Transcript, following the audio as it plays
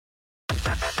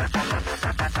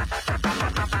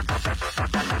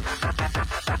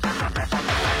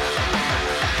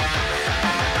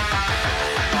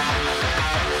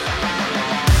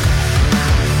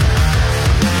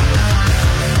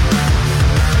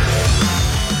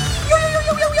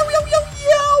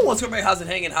what's going on? How's it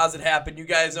hanging? How's it happen? You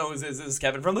guys know this is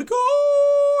Kevin from the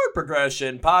Chord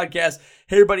Progression Podcast.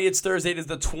 Hey, everybody, it's Thursday. It is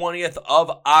the 20th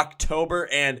of October,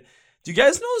 and do you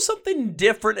guys know something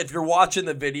different if you're watching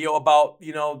the video about,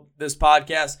 this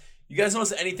podcast? You guys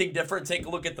notice anything different? Take a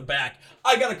look at the back.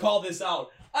 I got to call this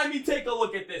out. Take a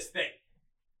look at this thing.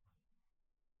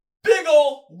 Big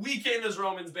ol' Weekend is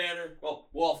Romans banner. Well,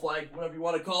 wall flag, whatever you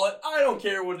want to call it. I don't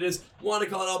care what it is. Want to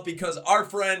call it out because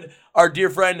our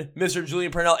dear friend, Mr.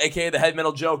 Julian Purnell, a.k.a. the Heavy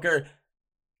Metal Joker,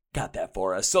 got that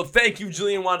for us. So thank you,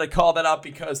 Julian. Wanted to call that out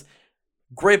because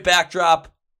great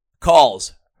backdrop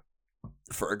calls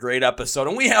for a great episode.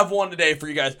 And we have one today for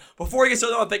you guys. Before we get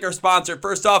started, I want to thank our sponsor.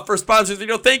 First off, for sponsors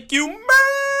video, thank you,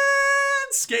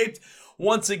 Manscaped.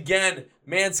 Once again,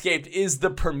 Manscaped is the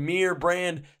premier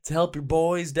brand to help your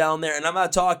boys down there. And I'm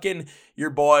not talking your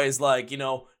boys like,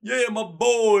 yeah, my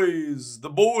boys,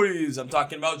 the boys. I'm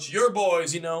talking about your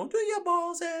boys, do your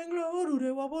balls hang low, do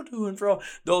they wobble to and fro?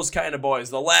 Those kind of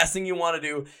boys. The last thing you want to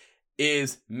do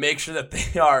is make sure that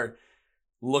they are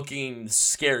looking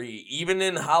scary. Even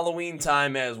in Halloween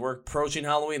time, as we're approaching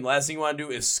Halloween, the last thing you want to do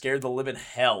is scare the living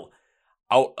hell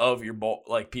out of your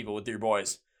people with your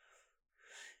boys.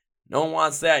 No one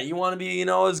wants that. You want to be,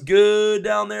 as good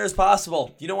down there as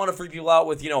possible. You don't want to freak people out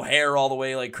with, hair all the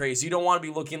way like crazy. You don't want to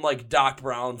be looking like Doc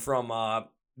Brown from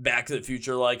Back to the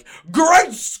Future, like,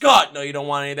 Great Scott! No, you don't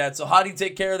want any of that. So how do you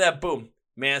take care of that? Boom.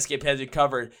 Manscaped has you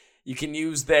covered. You can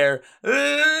use their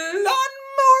Lawnmower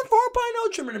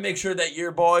 4.0 trimmer to make sure that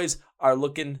your boys are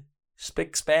looking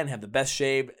spick span, have the best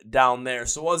shave down there.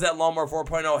 So what does that Lawnmower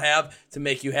 4.0 have to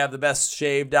make you have the best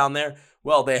shave down there?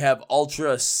 Well, they have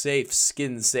ultra-safe,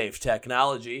 skin-safe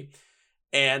technology,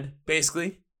 and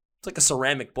basically, it's like a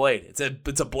ceramic blade. It's a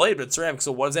blade, but it's ceramic,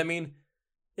 so what does that mean?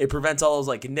 It prevents all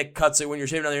those, nick cuts, so when you're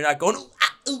shaving down there, you're not going,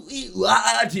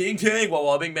 ting, ting, wah,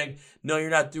 wah, bing, bang. No,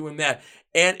 you're not doing that.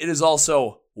 And it is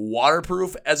also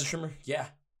waterproof as a trimmer. Yeah.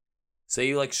 Say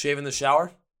you like shave in the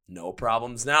shower? No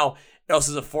problems. Now, it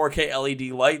also has a 4K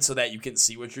LED light so that you can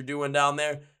see what you're doing down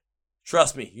there.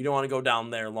 Trust me, you don't want to go down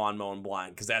there lawn mowing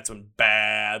blind because that's when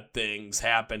bad things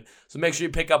happen. So make sure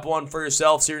you pick up one for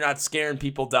yourself so you're not scaring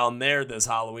people down there this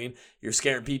Halloween. You're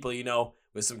scaring people,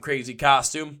 with some crazy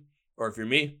costume. Or if you're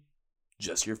me,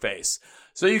 just your face.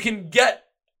 So you can get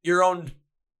your own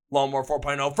Lawnmower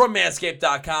 4.0 from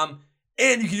Manscaped.com.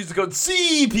 And you can use the code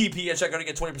CPP at checkout to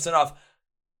get 20% off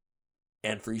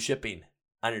and free shipping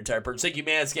on your entire purchase. Thank you,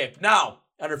 Manscaped. Now,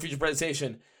 on our future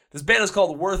presentation, this band is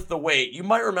called Worth the Wait. You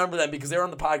might remember them because they were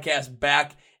on the podcast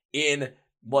back in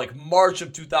March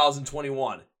of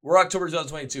 2021. We're October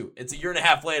 2022. It's a year and a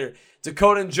half later.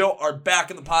 Dakota and Joe are back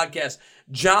in the podcast.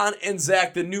 John and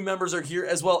Zach, the new members, are here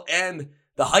as well. And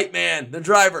the hype man, the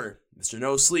driver, Mr.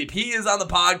 No Sleep, he is on the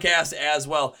podcast as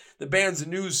well. The band's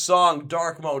new song,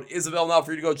 Dark Mode, is available now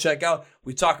for you to go check out.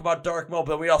 We talk about Dark Mode,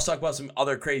 but we also talk about some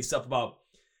other crazy stuff about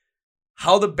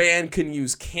how the band can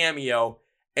use Cameo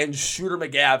and Shooter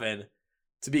McGavin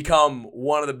to become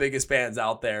one of the biggest bands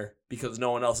out there because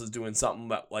no one else is doing something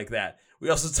like that. We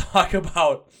also talk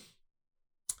about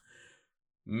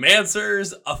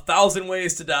Mansur's 1,000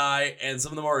 Ways to Die and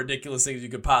some of the more ridiculous things you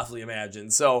could possibly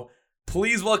imagine. So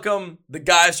please welcome the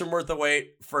guys from Worth the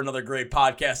Wait for another great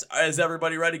podcast. Is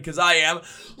everybody ready? Because I am.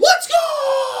 Let's go!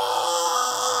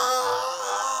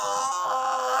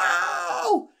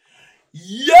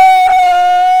 Yes!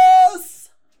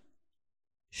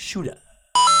 Shooter.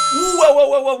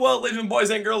 Well, ladies and boys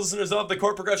and girls, listeners of the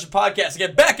Chord Progression Podcast.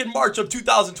 Again, back in March of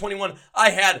 2021,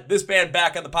 I had this band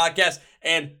back on the podcast,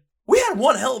 and we had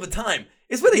one hell of a time.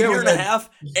 It's been a year and a half,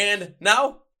 and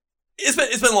now it's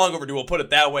been long overdue, we'll put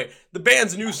it that way. The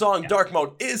band's new song, Dark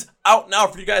Mode, is out now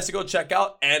for you guys to go check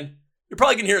out, and you're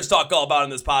probably going to hear us talk all about it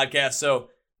in this podcast, so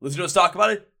listen to us talk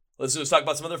about it. Listen to us talk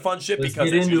about some other fun shit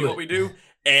because that's usually what we do,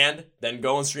 and then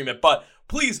go and stream it. But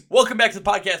please welcome back to the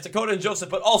podcast Dakota and Joseph,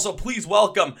 but also please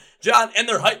welcome John and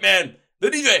their hype man, the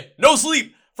DJ, No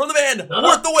Sleep, from the band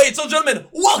Worth the Wait. So gentlemen,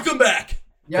 welcome back.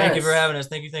 Yes. Thank you for having us.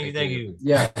 Thank you.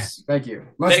 Yes, thank you.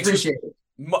 Much appreciated.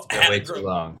 Way too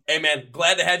long. Hey man,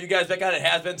 glad to have you guys back on. It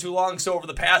has been too long. So over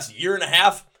the past year and a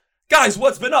half, guys,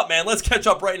 what's been up, man? Let's catch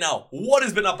up right now. What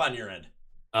has been up on your end?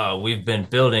 We've been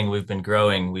building. We've been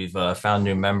growing. We've found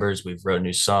new members. We've wrote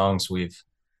new songs. We've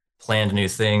planned new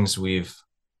things.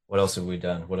 What else have we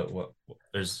done? What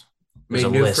there's made a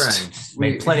new list. Friends.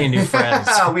 Made plenty of new friends.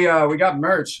 we got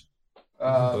merch.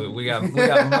 We got merch.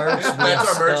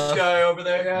 That's our merch guy over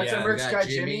there. Yeah, it's our merch guy,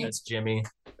 Jimmy. That's Jimmy.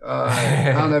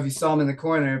 I don't know if you saw him in the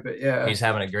corner, but yeah. He's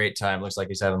having a great time. Looks like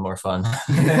he's having more fun.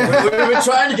 We've been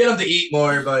trying to get him to eat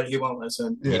more, but he won't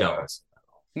listen. He don't.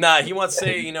 Nah, he wants to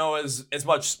say, as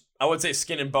much, I would say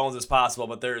skin and bones as possible,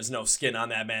 but there is no skin on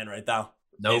that man right now.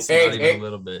 Nope, Hey, not even a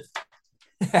little bit.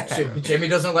 Jimmy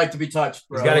doesn't like to be touched,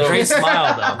 bro. He's got a great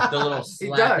smile, The little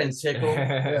slap and tickle.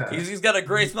 though. He's got a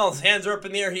great smell. His hands are up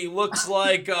in the air. He looks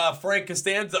like Frank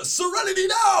Costanza. Serenity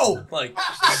now! Like,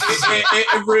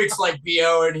 it reeks like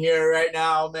BO in here right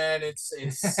now, man. It's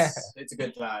a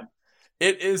good time.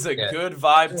 it is a good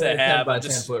vibe to have. 10 by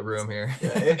Just- 10 foot room here.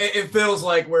 Yeah, it feels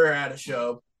like we're at a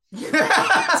show.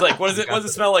 It's like, what does it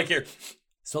smell like here?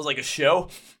 Smells like a show.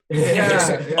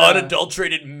 Yeah.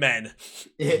 Unadulterated men.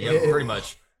 Yep, pretty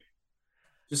much.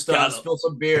 Just Got 'em. spill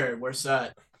some beer and we're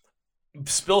set.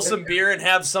 Spill some beer and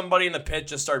have somebody in the pit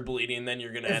just start bleeding, then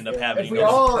you're gonna end up having. If we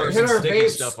all There's hit some our sticky vapes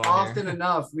stuff on often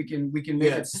enough, we can make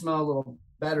Yeah. it smell a little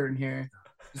better in here.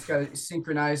 Just gotta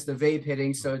synchronize the vape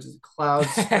hitting so it just clouds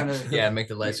kind of. Yeah, make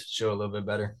the lights show a little bit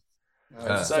better.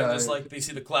 Just like they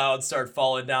see the clouds start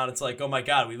falling down, it's like, oh my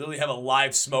god, we literally have a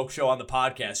live smoke show on the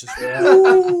podcast. Just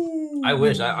I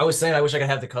wish. I was saying I wish I could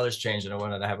have the colors changed, and I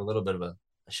wanted to have a little bit of a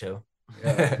show.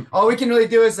 All we can really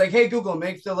do is like, hey Google,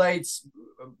 make the lights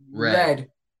red.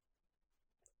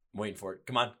 I'm waiting for it.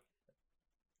 Come on.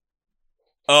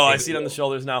 Oh, I see it on the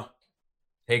shoulders now.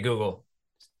 Hey Google,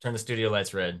 turn the studio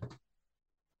lights red.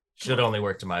 Should only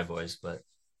work to my voice, but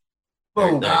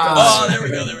Boom. There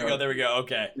it goes. Oh, there we go.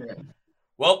 Okay. Yeah.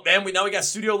 Well, man, we got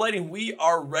studio lighting. We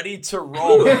are ready to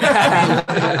roll.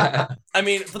 I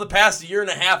mean, for the past year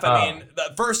and a half,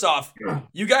 first off,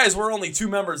 you guys were only 2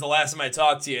 members the last time I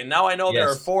talked to you, and now I know there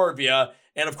are Yes. 4 of you.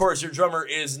 And of course, your drummer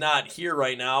is not here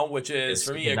right now, which is Yes,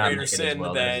 for he me a did not greater make it as sin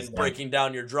well than as, yeah. breaking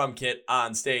down your drum kit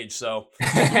on stage. So,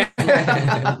 Classic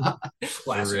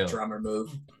real. drummer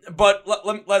move. but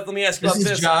let me ask you this about is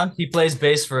this. John. He plays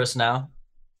bass for us now.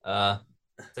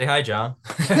 Say hi, John.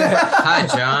 Hi,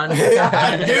 John.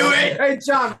 I knew it. Hey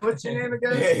John, what's your name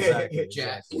again?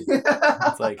 Jack.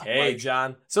 It's like, hey,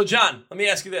 John. So, John, let me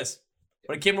ask you this: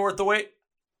 when it came to Worth the Wait,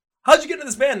 how'd you get into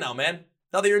this band now, man?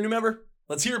 Now that you're a new member,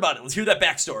 let's hear about it. Let's hear that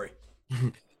backstory.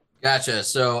 Gotcha.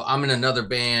 So I'm in another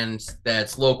band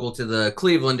that's local to the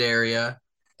Cleveland area,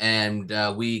 and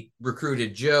we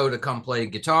recruited Joe to come play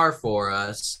guitar for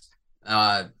us.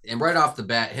 And right off the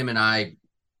bat, him and I,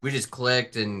 we just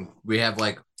clicked, and we have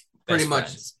like pretty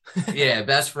much, yeah,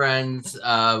 best friends.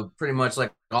 Pretty much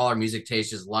like all our music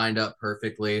tastes just lined up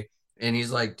perfectly. And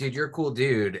he's like, dude, you're a cool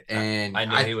dude. And I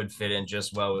knew he would fit in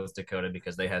just well with Dakota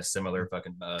because they have similar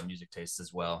fucking music tastes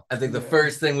as well. I think the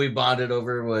first thing we bonded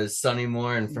over was Sonny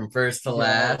Moore and From First to Yeah, it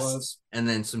Last, was. and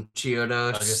then some Chiodos. I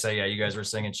was gonna say, yeah, you guys were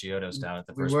singing Chiodos down at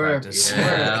the We first were. practice.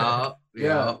 Yeah,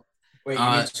 Yeah. Wait, you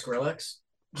mean Skrillex?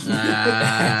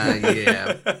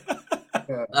 yeah.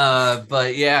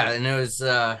 But yeah, and it was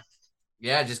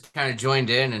just kind of joined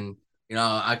in, and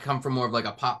I come from more of like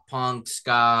a pop punk,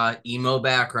 ska, emo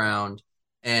background,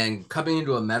 and coming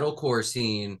into a metalcore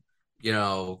scene,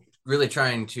 really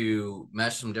trying to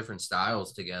mesh some different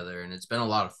styles together, and it's been a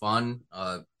lot of fun.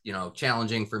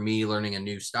 Challenging for me learning a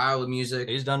new style of music.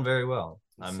 He's done very well.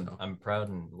 So. I'm proud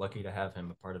and lucky to have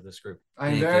him a part of this group.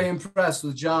 I'm Thank very you. impressed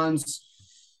with John's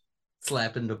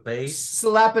Slapping the bass.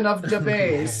 slapping of the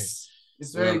bass.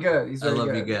 He's very good. He's I very love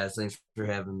good. you guys. Thanks for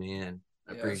having me in.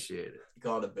 I Yes. appreciate it. You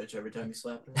call it a bitch every time you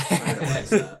slap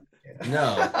her.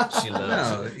 No, She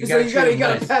loves it. So you gotta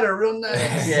nice. pet her real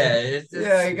nice. Yeah, it's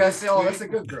Yeah, you gotta say, oh, that's a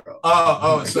good girl.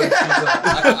 Oh, so she's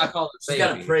I call it she's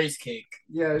got a baby. praise cake.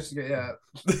 Yeah, she's good. Yeah.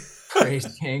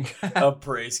 Praise King. A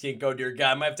praise kink. Oh dear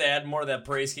God, I might have to add more of that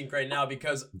praise kink right now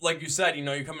because, like you said,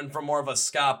 you're coming from more of a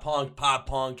ska punk, pop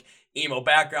punk, emo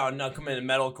background. Now coming into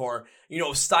metalcore,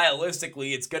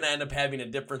 stylistically, it's gonna end up having a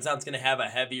different sound. It's gonna have a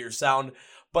heavier sound,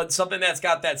 but something that's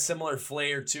got that similar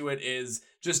flair to it is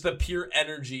just the pure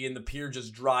energy and the pure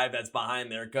just drive that's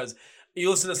behind there. Because you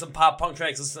listen to some pop punk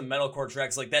tracks, listen to metalcore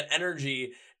tracks, like that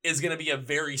energy is gonna be a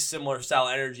very similar style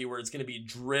energy where it's gonna be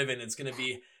driven. It's gonna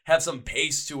be have some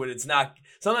pace to it. It's not,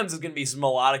 sometimes it's going to be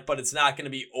melodic, but it's not going to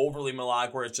be overly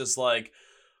melodic where it's just like,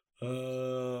 I'm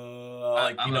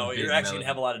a big you're actually going to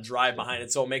have a lot of drive behind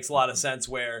it. So it makes a lot of sense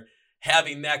where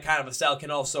having that kind of a style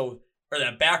can also, or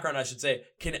that background, I should say,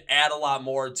 can add a lot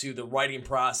more to the writing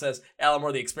process, add a lot more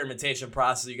of the experimentation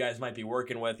process you guys might be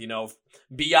working with,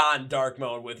 beyond dark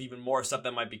mode with even more stuff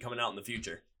that might be coming out in the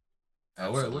future.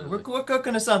 We're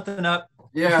cooking something up.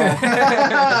 Yeah.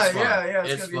 It's fun. yeah.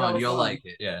 It's gonna be fun. hella You'll fun. like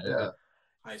it. Yeah. Yeah.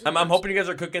 I'm hoping you guys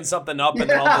are cooking something up, and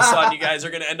then all of a sudden you guys are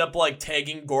gonna end up like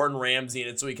tagging Gordon Ramsay in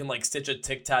it, so we can like stitch a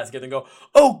TikTok together and go,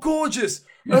 "Oh, gorgeous!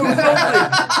 Oh, lovely!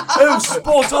 Oh,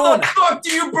 spot on!" Fuck do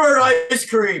you burn ice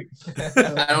cream?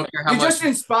 I don't care how You much. just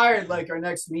inspired like our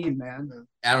next meme, man.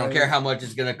 I don't care how much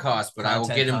it's gonna cost, but I will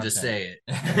get him to say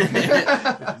it.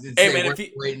 Hey, man, if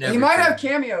He might have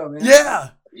cameo, man. Yeah.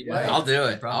 I'll do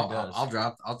it. Probably does. I'll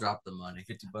drop the money.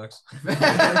 $50.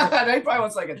 He probably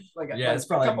wants like a Yeah, it's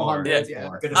probably couple more. hundred. Yeah.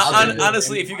 Yeah.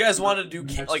 Honestly, if you guys want to do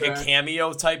like a Extra.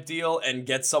 cameo type deal and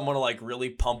get someone to like really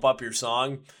pump up your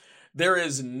song, there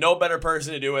is no better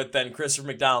person to do it than Christopher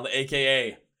McDonald,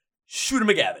 aka Shooter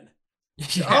McGavin.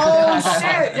 Oh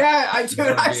shit! Yeah, I do.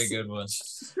 That would be a good one.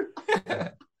 I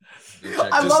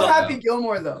Just love so- Happy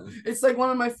Gilmore though. It's like one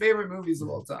of my favorite movies of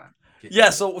all time.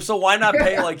 Yeah, so why not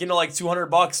pay like like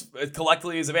 $200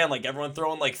 collectively as a band? Like everyone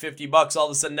throwing like $50. All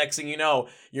of a sudden, next thing you know,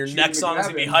 your Shooter next song is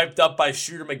gonna be McGavin. hyped up by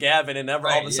Shooter McGavin, and all of a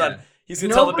Right, sudden yeah. he's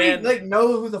gonna tell the Nobody band, like know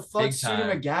who the fuck Big Shooter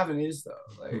time. McGavin is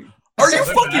though. Like "Are you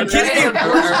fucking kidding me?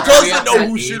 Who doesn't know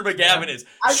who Shooter McGavin is?"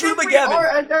 I Shooter think we are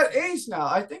McGavin. at that age now.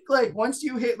 I think like once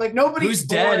you hit like nobody's Who's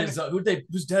dead? born-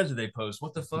 Who's dead? Did they post?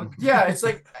 What the fuck? Yeah, it's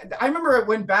like I remember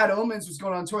when Bad Omens was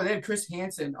going on tour, they had Chris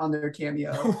Hansen on their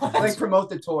cameo, like promote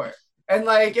the tour. And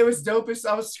like it was dope as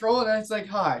I was scrolling and it's like,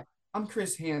 "Hi, I'm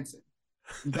Chris Hansen.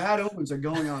 Bad Omens are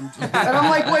going on tour." And I'm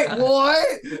like, "Wait,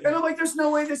 what?" And I'm like, "There's no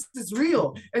way this is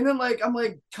real." And then like I'm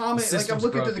like comment The like I'm system's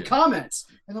looking through the broken. comments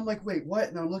and I'm like, "Wait, what?"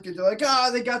 And I'm looking, they're like,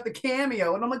 they got the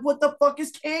cameo. And I'm like, "What the fuck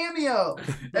is cameo?"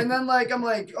 And then like I'm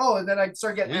like, "Oh," and then I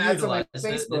start getting We ads on my utilized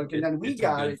it. Facebook, and then we It did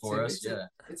got good it for too. us. Yeah.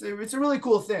 It's a really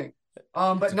cool thing.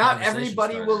 But It's a not conversation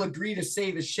everybody starter. will agree to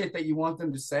say the shit that you want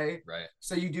them to say. Right.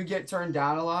 So you do get turned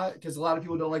down a lot because a lot of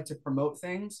people don't like to promote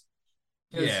things.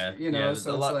 'Cause, Yeah. you know, yeah.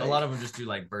 so a lot. it's A like, lot of them just do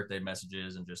like birthday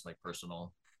messages and just like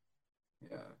personal.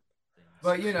 yeah.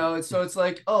 But you know, it's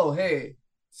like, oh hey,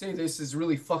 say this is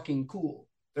really fucking cool.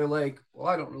 They're like, well,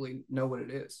 I don't really know what it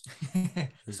is.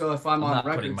 So if I'm I'm on not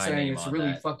putting record my saying name it's on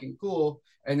really that. fucking cool,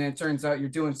 and then it turns out you're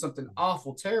doing something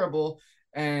awful, terrible,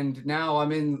 and now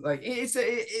I'm in like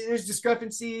there's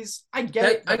discrepancies. I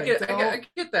get it. I but get don't. I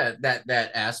get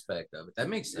that aspect of it. That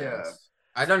makes sense. Yeah.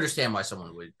 I'd understand why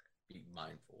someone would be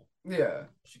mindful. Yeah.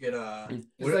 Should get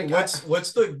It's like-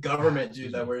 what's the government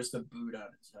dude that wears the boot on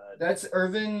his head? That's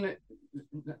Irvin,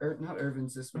 not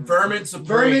Irvin's this one. Vermin Supreme.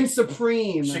 Vermin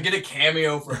Supreme. Should get a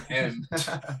cameo from him.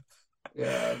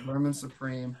 Yeah, Vermin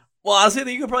Supreme. Well, honestly, I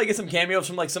think you could probably get some cameos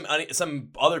from like some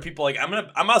other people. Like I'm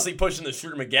honestly pushing the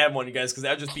Shooter McGavin one, you guys, because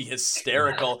that would just be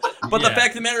hysterical. But the Yeah. fact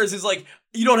of the matter is like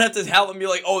you don't have to have them be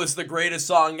like, "Oh, this is the greatest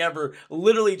song ever."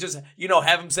 Literally, just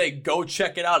have them say, "Go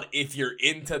check it out if you're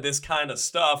into this kind of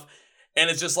stuff." And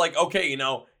it's just like, okay, he's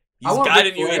I want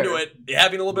guiding Ric you Flair. into it,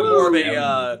 having a little bit more of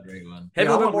a Great one.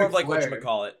 having Yeah, a I little bit want more of Ric like Flair.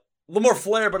 whatchamacallit. A little more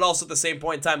flair, but also at the same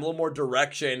point in time, a little more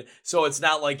direction. So it's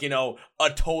not like, a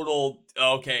total,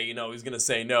 okay, he's going to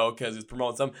say no because he's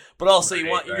promoting something. But also you're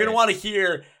going to want to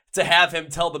hear to have him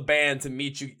tell the band to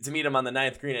meet him on the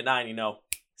 9th green at 9,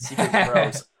 Secret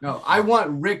Bros. No, I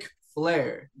want Ric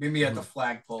Flair. Meet me at the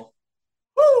flagpole.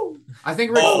 Woo! I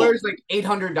think Ric Oh. Flair is like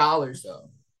 $800 though.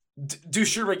 Do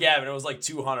Shooter McGavin. It was like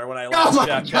 $200 when I Oh last my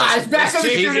checked. gosh, back on the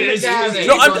cheap. Shooter It's McGavin. easy.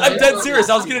 No, I'm dead serious.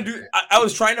 I was gonna do. I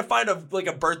was trying to find a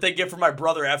birthday gift for my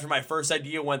brother after my first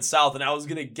idea went south, and I was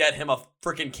gonna get him a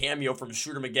freaking cameo from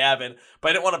Shooter McGavin, but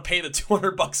I didn't want to pay the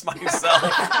 $200 myself.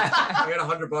 I got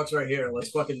 $100 right here. Let's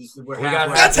fucking. We're We got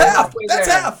halfway. That's half. That's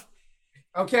there. half.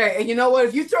 Okay, and you know what?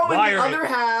 If you throw in Wire the it. other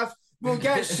half, we'll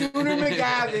get Shooter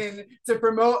McGavin to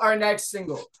promote our next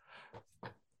single.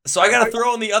 So I gotta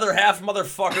throw in the other half,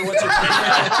 motherfucker. What's your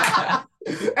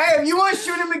opinion? Hey, if you want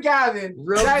Shooter McGavin,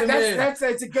 Rope them in. that's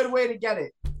a good way to get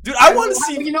it. Dude, I want to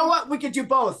see. You know what? We could do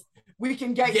both. We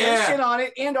can get your Yeah. shit on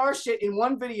it and our shit in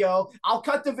one video. I'll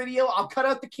cut the video. I'll cut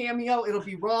out the cameo. It'll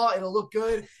be raw. It'll look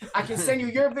good. I can send you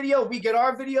your video. We get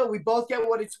our video. We both get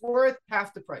what it's worth,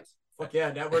 half the price. Fuck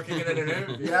yeah, networking in an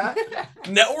interview. Yeah.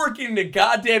 Networking a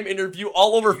goddamn interview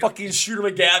all over fucking Shooter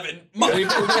McGavin. We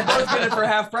both get it for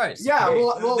half price. Yeah. Hey,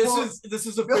 Well, this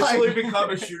is officially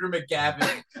become a Shooter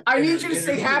McGavin. I need you to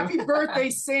say happy birthday,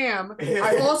 Sam.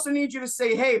 I also need you to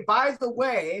say, hey, by the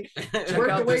way, Work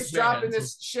the out Wait's this dropping band.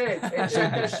 this shit and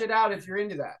check that shit out if you're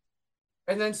into that.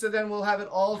 And then we'll have it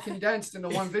all condensed into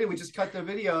one video. We just cut the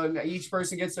video and each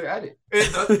person gets their edit.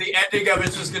 The ending of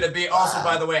it's just gonna be also,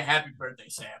 by the way, happy birthday,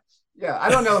 Sam. Yeah, I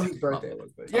don't know whose birthday it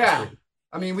was, but yeah.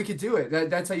 I mean, we could do it.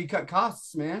 That's how you cut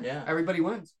costs, man. Yeah. Everybody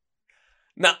wins.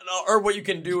 No, or what you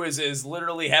can do is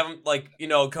literally have him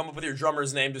come up with your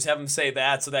drummer's name, just have him say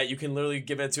that so that you can literally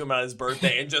give it to him on his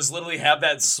birthday and just literally have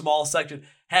that small section,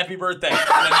 happy birthday, and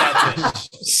then that's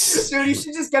it. Dude, you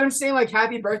should just get him saying like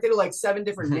happy birthday to like 7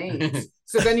 different names.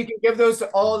 So then you can give those to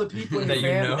all the people in your That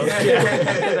you know. family.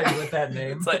 That you with that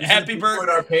name. It's like happy Put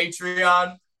birthday. our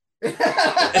Patreon.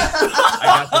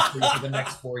 I got this for you for the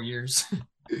next 4 years.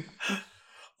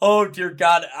 Oh dear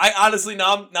God! I honestly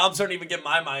now I'm starting to even get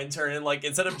my mind turning. Like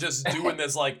instead of just doing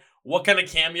this, like what kind of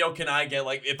cameo can I get?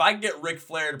 Like if I can get Ric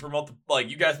Flair to promote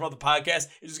you guys promote the podcast,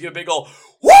 you just get a big old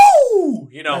woo,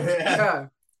 Yeah.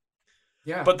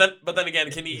 Yeah. But then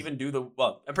again, can he even do the?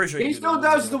 Well, I'm pretty sure he can still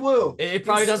does the woo. It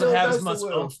probably He doesn't still have does as much the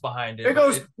woo. oomph behind it. It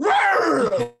goes, like,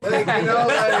 like,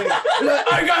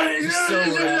 I got It's so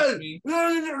raspy.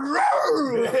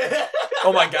 it.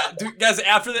 Oh my God, dude, guys!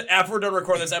 After we're done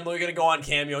recording this, I'm literally gonna go on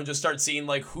Cameo and just start seeing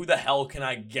like who the hell can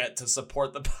I get to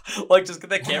support the just get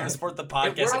that camera to support the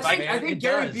podcast. If I I, think it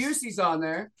Gary does. Busey's on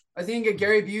there. I think you can get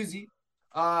Gary Busey.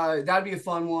 That'd be a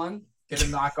fun one. Get a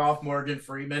knockoff Morgan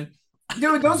Freeman.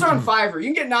 Dude, those are on Fiverr.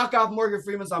 You can get knockoff Morgan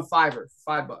Freeman's on Fiverr,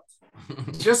 $5.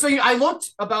 Just so I looked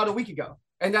about a week ago,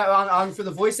 and that on for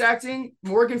the voice acting,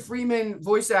 Morgan Freeman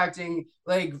voice acting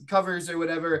like covers or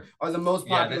whatever are the most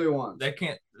Yeah, popular ones.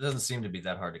 It doesn't seem to be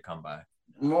that hard to come by.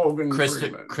 Morgan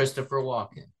Freeman. Christopher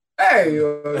Walken. Hey,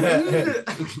 you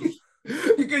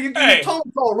Hey. told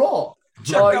me all raw.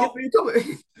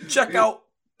 check out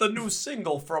the new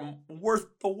single from Worth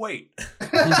the Wait.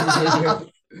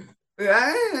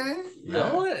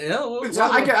 So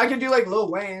I can do like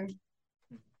Lil Wayne.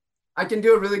 I can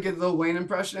do a really good Lil Wayne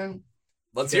impression.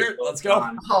 Let's hear it. Let's go.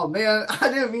 Oh man, I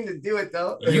didn't mean to do it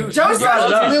though. You Joe's brought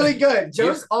it up. really good.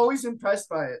 Joe's always impressed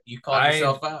by it. You called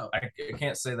yourself out. I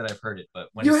can't say that I've heard it, but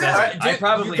when You he says have. it, I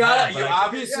probably you have. You but I-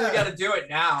 obviously Yeah. got to do it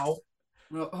now.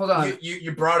 Well, hold on.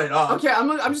 You brought it up. Okay,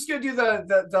 I'm just gonna do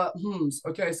the hums.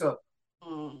 Okay, so.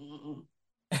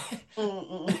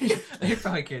 You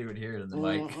probably can't even hear it in the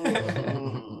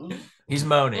mic. He's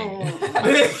moaning.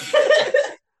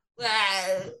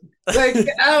 Like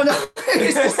I don't know.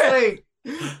 It's just like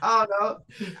I don't know.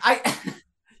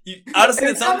 Honestly,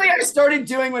 It's something I started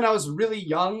doing when I was really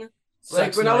young. Like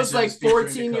Sex when I was like Legends featuring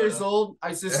 14 years Dakota. old, I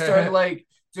just started like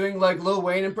doing like Lil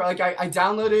Wayne and like I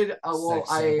downloaded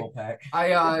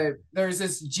there's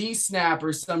this G Snap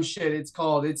or some shit it's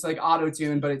called. It's like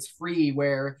auto-tune, but it's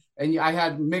freeware. And I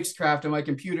had Mixcraft on my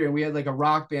computer and we had like a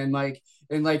rock band mic.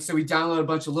 And like so we downloaded a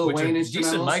bunch of Lil Which Wayne are instrumentals.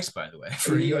 decent mics, by the way,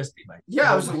 for a Yeah. USB mic.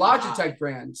 Yeah, it was Oh a my Logitech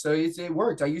brand. So it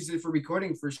worked. I used it for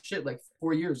recording for shit like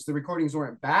 4 years. The recordings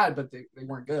weren't bad, but they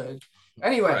weren't good.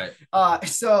 Anyway, Right.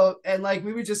 so and like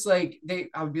we would just like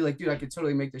I would be like, dude, I could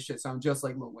totally make this shit sound just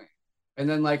like Lil Wayne. And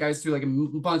then like I used to do like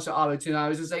a bunch of auto tune. I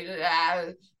was just like,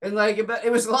 and like it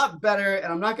was a lot better.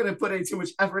 And I'm not gonna put any too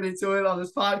much effort into it on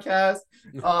this podcast.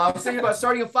 I was thinking about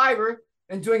starting a Fiverr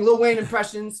and doing Lil Wayne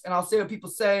impressions, and I'll say what people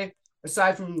say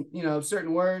aside from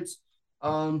certain words.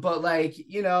 But like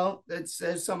that's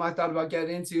something I thought about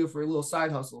getting into for a little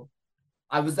side hustle.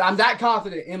 I'm that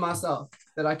confident in myself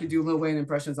that I could do Lil Wayne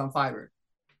impressions on Fiverr.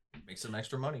 Make some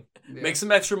extra money. Yeah. Make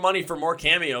some extra money for more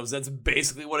cameos. That's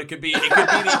basically what it could be. It could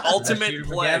be the ultimate Shooter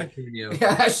play. McGavin cameo.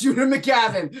 Yeah, Shooter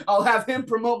McGavin. I'll have him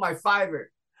promote my Fiverr.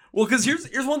 Well, because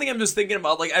here's one thing I'm just thinking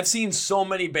about. Like, I've seen so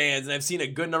many bands, and I've seen a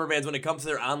good number of bands when it comes to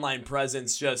their online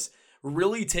presence just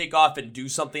really take off and do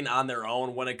something on their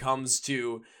own when it comes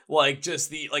to, like, just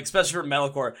the, like, especially for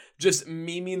metalcore, just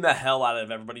memeing the hell out of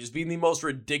everybody, just being the most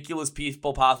ridiculous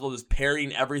people possible, just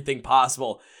parrying everything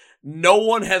possible. No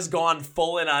one has gone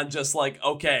full in on just like,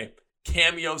 okay,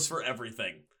 cameos for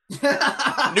everything.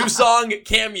 New song,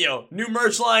 cameo. New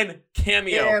merch line,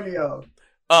 cameo. Cameo.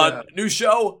 Yeah. New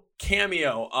show,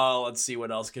 cameo. Let's see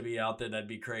what else could be out there. That'd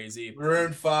be crazy.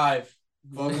 Maroon 5.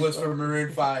 Vocalist for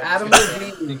Maroon 5. Adam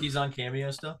Think Levine. he's on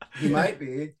cameo still? He might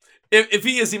be. If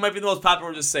he is, he might be the most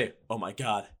popular. Just say, "Oh my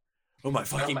god, oh my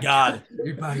fucking god."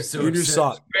 Your body's so Your new upset.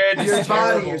 song. Man, Your it's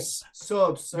body terrible. is so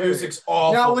absurd. Music's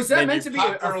awful. Now, was that Man, meant to be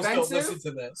Hot girls don't offensive, listen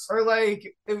to this. or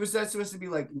like it was that supposed to be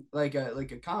like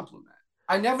a compliment?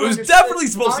 I never. It was understood definitely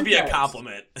the supposed to be a context.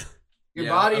 compliment. Your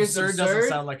Yeah, body is absurd absurd. doesn't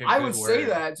sound like a I good would say word.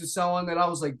 that to someone that I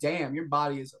was like, "Damn, your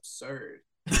body is absurd."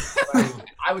 Like,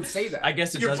 I would say that. I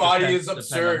guess it Your does body depend- is depend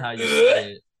absurd. on how you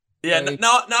say it. Yeah. Like-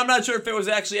 Now I'm not sure if it was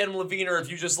actually Adam Levine or if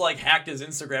you just like hacked his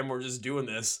Instagram. We're just doing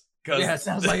this. Yeah, it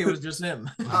sounds like it was just him.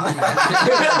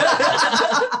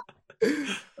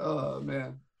 Oh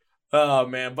man. Oh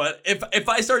man, but if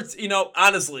I start,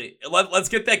 honestly, let's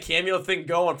get that cameo thing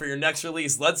going for your next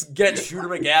release. Let's get Shooter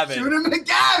McGavin. Shooter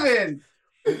McGavin.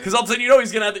 Because all of a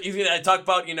sudden, he's gonna talk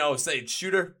about, say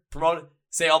Shooter, promote it.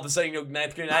 say all of a sudden you'll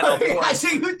 939. Of I course,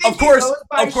 think who of thinks he course, goes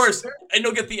by of course, Shooter? and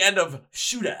you'll get the end of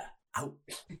shooter out.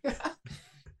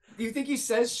 Do you think he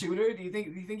says shooter? Do you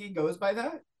think he goes by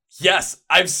that? Yes,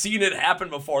 I've seen it happen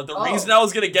before. The Oh. reason I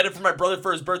was gonna get it for my brother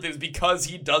for his birthday is because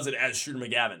he does it as Shooter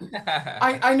McGavin.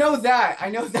 I know that. I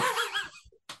know that.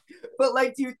 But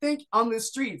like, do you think on the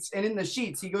streets and in the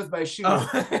sheets he goes by shooter?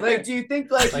 Like, do you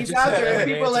think like he's out there and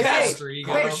people are like, hey,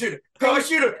 Come and shoot it. Come and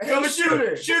shoot it. Come and shoot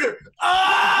it. Shoot it.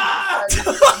 Ah!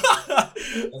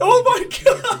 Oh my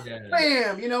god!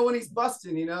 bam, you know, when he's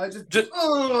busting, you know, Just-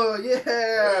 oh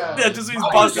yeah. Yeah, just he's Oh my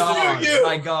busting. god, you.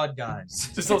 my god, guys.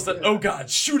 Just all of a sudden, oh god,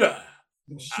 shooter!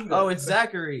 Shooter. Oh, it's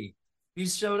Zachary.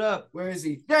 He's showed up. Where is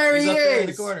he? There He's he up there in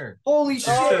the is. corner. Holy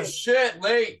shit. Oh shit!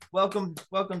 Late. Welcome,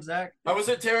 Zach. I was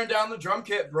at tearing down the drum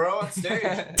kit, bro, on stage.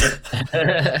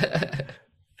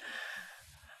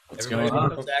 What's Everybody, going on?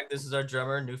 welcome Zach. This is our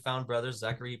drummer, newfound brother.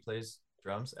 Zachary plays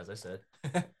drums, as I said.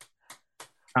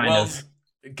 Well,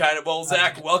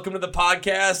 Zach, welcome to the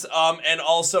podcast. And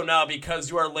also now, because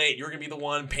you are late, you're gonna be the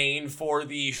one paying for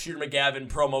the Shooter McGavin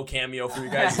promo cameo for you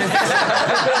guys.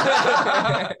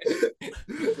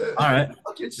 All right.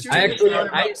 Fucking Shooter. I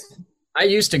actually, I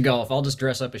used to golf. I'll just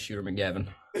dress up as Shooter McGavin.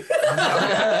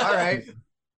 All right.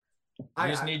 I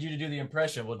just need you to do the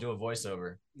impression. We'll do a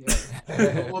voiceover.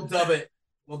 We'll dub it.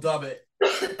 We'll dub it.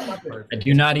 I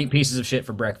do not eat pieces of shit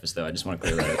for breakfast, though. I just want to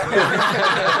clear that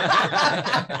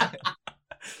up.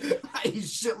 I eat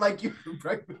shit like you for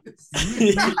breakfast.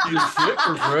 You shit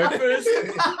for breakfast?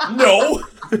 No.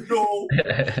 No.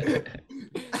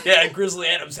 Yeah, Grizzly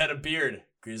Adams had a beard.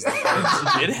 Grizzly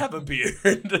Adams did have a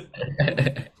beard.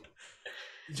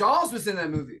 Jaws was in that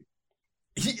movie.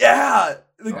 Yeah,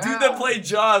 the dude that Wow. played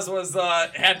Jaws was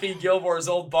Happy Gilmore's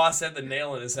old boss. Had the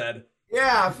nail in his head.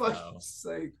 Yeah, fucking Oh. it's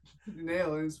like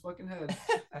nail in his fucking head.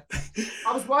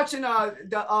 I was watching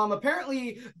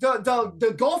apparently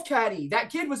the golf caddy. That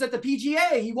kid was at the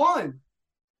PGA. He won.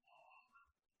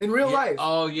 In real life.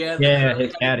 Oh yeah. Yeah,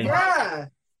 his caddy. Yeah.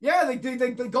 Yeah,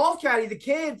 the golf caddy, the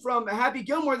kid from Happy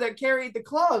Gilmore that carried the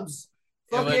clubs.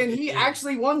 Yeah, but- Fucking, he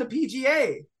actually won the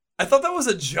PGA. I thought that was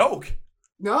a joke.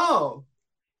 No.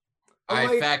 All I'm right,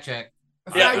 like, fact check.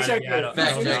 Yeah, fact check I it. don't- I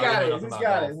don't Who's know. got I don't it? know Who's about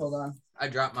got golf. it? Hold on. I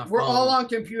dropped my phone. We're all on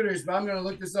computers, but I'm gonna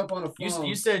look this up on a phone.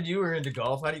 You said you were into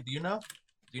golf. How do you know?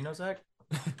 Do you know, Zach?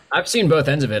 I've seen both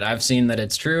ends of it. I've seen that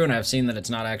it's true, and I've seen that it's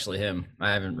not actually him.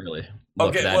 I haven't really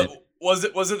looked Okay, at it. was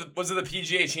it the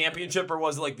PGA Championship, or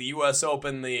was it like the U.S.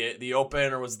 Open, the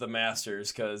Open, or was it the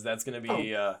Masters? Because that's gonna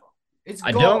be. It's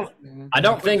I golf, man. I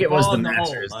don't think it was Ball the in hole.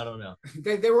 Masters. I don't know.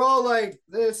 They were all like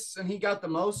this, and he got the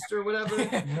most or whatever.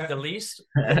 The least?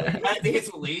 I think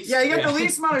it's least. Yeah, he got the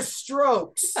least amount of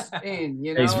strokes in.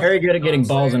 You know, He's very good at getting You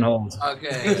know what I'm balls in saying? holes.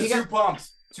 Okay. He Two got-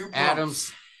 pumps. Two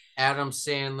pumps. Adam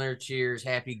Sandler cheers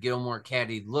Happy Gilmore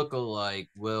caddy look-alike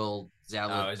Will it's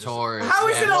just- Zalatoris. How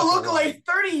is it a look lookalike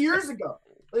 30 years ago?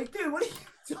 Like, dude, what are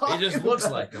you talking He just looks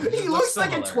about? like him. He looks looks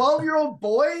like a similar. 12-year-old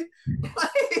boy.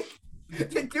 Like,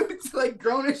 the dude's like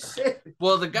grown as shit.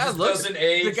 Well, the guy Just looks. doesn't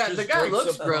age. the guy- just the guy drinks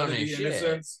looks up grown under as the shit.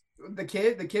 innocence. The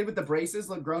kid with the braces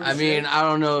look grown as I mean, shit. I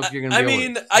don't know if you're gonna. I Be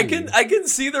mean, able to I see. can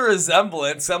see the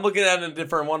resemblance. I'm looking at a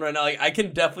different one right now. Like, I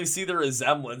can definitely see the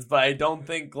resemblance, but I don't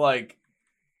think like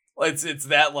it's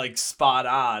that like spot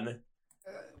on.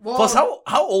 Well, Plus, how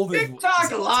old is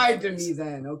TikTok lied to me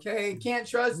then, okay? Can't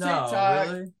trust No, TikTok.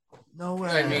 really? No way.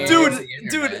 I mean, Dude, it's the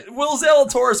internet. Will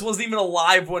Zalatoris wasn't even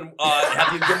alive when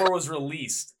Happy Gilmore was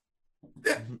released.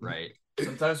 Right.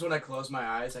 Sometimes when I close my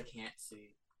eyes, I can't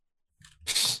see.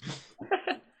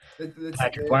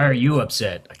 Patrick, why are you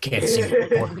upset? I can't see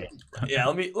you. Yeah,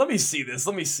 let me see this.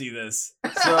 Let me see this.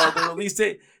 So the release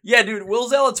date. Yeah, dude, Will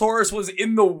Zalatoris was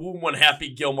in the womb when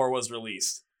Happy Gilmore was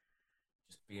released.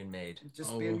 Just being made.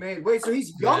 Just Oh. being made. Wait, so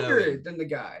he's younger Really? than the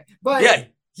guy. But Yeah,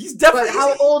 he's but definitely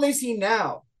how old is he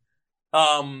now?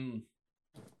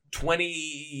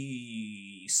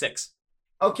 26.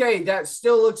 Okay, that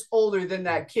still looks older than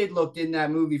that kid looked in that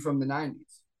movie from the 90s.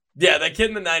 Yeah, that kid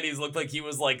in the 90s looked like he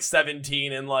was like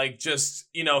 17 and like just,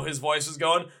 his voice was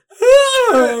going.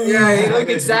 Yeah, he looked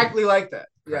exactly like that.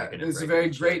 Yeah, Cracking it and was a breaking very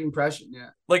and great shit. impression. Yeah.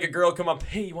 Like a girl come up,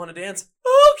 hey, you want to dance?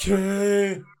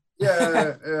 Okay.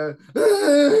 Yeah. Yeah.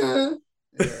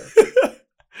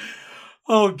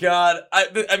 Oh God,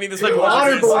 I mean this might be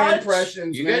Water one boy What?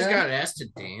 impressions, You man. guys got asked to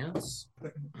dance?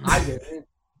 I didn't.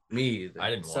 Me either. I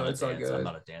didn't So want it's to all dance. good. I'm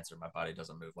not a dancer. My body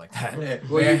doesn't move like that.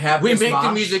 Well, May I have We this make the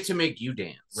mosh? music to make you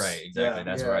dance. Right, exactly. Yeah.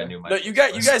 That's where I Yeah. knew my. No, you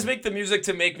guys make the music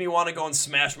to make me want to go and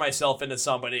smash myself into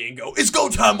somebody and go, it's go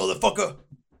time, motherfucker.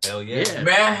 Hell yeah. Yeah.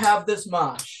 May I have this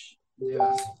mosh?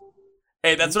 Yeah.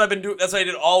 Hey, that's what I've been doing. That's what I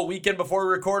did all weekend before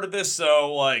we recorded this.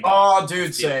 So like, Oh,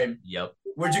 dude, same. Yep.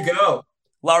 Where'd you go?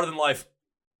 Louder Than Life.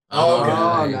 Oh, okay.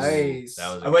 Oh, Nice. nice.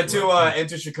 That was a I went good to one.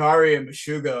 Enter Shikari and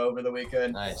Meshuggah over the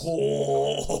weekend. Nice.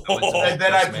 Oh. And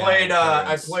then I Miss May played I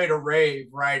Turns. played a rave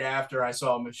right after I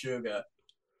saw Meshuggah.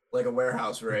 Like a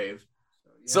warehouse rave.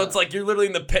 So it's like you're literally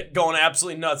in the pit going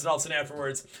absolutely nuts, and all of a sudden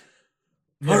afterwards,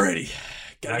 alrighty,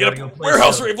 gotta get go up play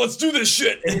warehouse some. rave. Let's do this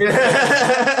shit.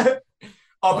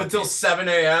 Up until 7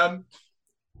 a.m.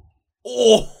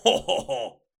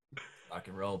 Oh, Rock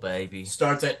and roll, baby.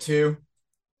 Starts at 2.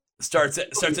 starts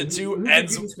at 2, Who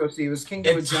ends. did you go see? It was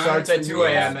Kingdom It of Giants. starts at and 2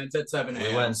 a.m. Ends at 7 We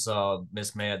went a.m. and saw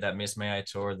Miss May I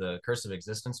tour, the Curse of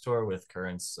Existence tour with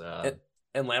Currents.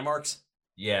 And landmarks.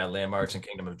 Yeah, Landmarks and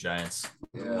Kingdom of Giants.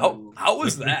 Yeah. How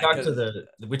was We that?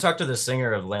 talked to the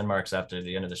singer of Landmarks after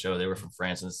the end of the show. They were from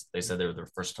France, and they said they were their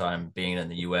first time being in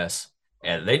the U.S.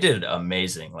 and they did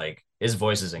amazing. Like his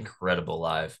voice is incredible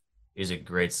live. He's a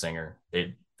great singer.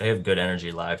 They have good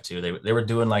energy live too. They were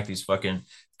doing like these fucking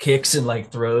kicks and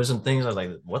like throws and things. I was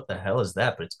like, what the hell is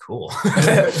that? But it's cool.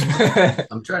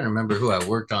 I'm trying to remember who I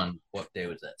worked on. What day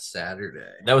was that? Saturday.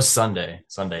 That was Sunday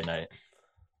night.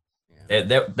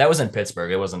 That was in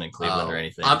Pittsburgh. It wasn't in Cleveland or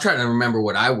anything. I'm trying to remember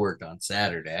what I worked on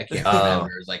Saturday. I can't remember.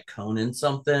 It was like Conan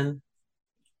something.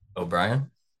 O'Brien.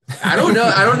 I don't know.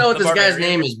 I don't know what The this guy's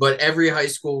Barbarian. name is, but every high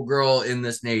school girl in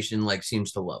this nation like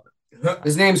seems to love it.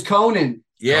 His name's Conan.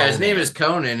 Yeah, his Conan. name is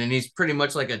Conan, and he's pretty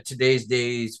much like a today's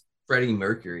days Freddie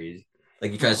Mercury.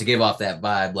 Like he tries to give off that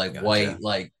vibe, like Gotcha. white,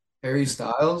 like Harry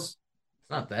Styles. it's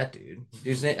not that dude.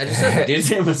 Dude's name. I just said the dude's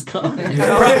name was Conan.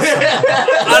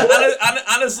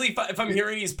 Honestly, if I'm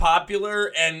hearing he's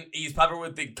popular and he's popular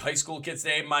with the high school kids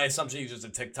today, my assumption he's just a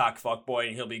TikTok fuckboy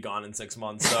and he'll be gone in 6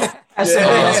 months. So I said,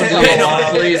 Oh,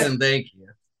 please and thank you.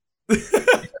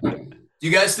 Do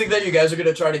you guys think that you guys are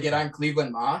gonna try to get on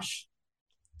Cleveland Mosh?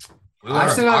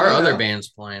 I said I Our don't other know. band's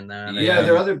playing that. yeah,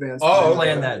 there are other bands. Oh, We're okay.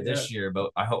 playing that this year,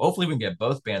 but hopefully we can get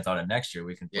both bands on it next year.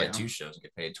 We can play Yeah. 2 shows and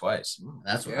get paid twice.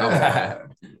 That's what Yeah.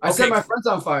 I Okay. set my friends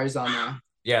on fires on now.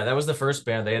 Yeah, that was the first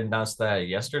band. They announced that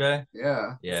yesterday.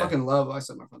 Yeah. Yeah. Fucking love I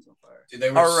set my friends on fire. Dude, they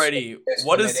were alrighty, pissed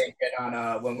what when is they didn't get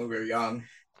on when we were young?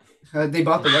 They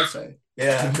bought the website.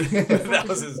 Yeah. that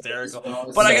was hysterical.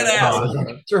 But I gotta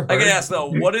ask. I gotta ask though,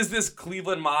 what is this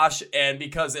Cleveland Mosh? And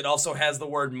because it also has the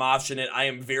word mosh in it, I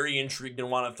am very intrigued and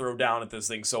want to throw down at this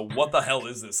thing. So what the hell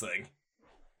is this thing?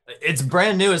 It's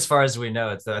brand new as far as we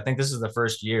know. I think this is the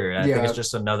first year. I think Yeah. it's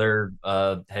just another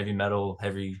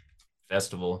heavy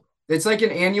festival. It's like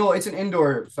an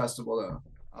indoor festival though.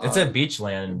 It's at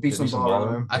Beachland. Beachland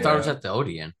Ballroom. I thought it was at the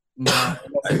Odeon. No,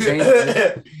 they changed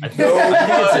it. I think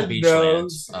it's at Nobody Beachland.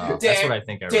 knows. That's what I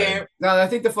think I read. Damn. No, I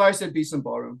think the flyer said Beachland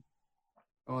Ballroom.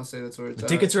 I want to say that's where it's The at.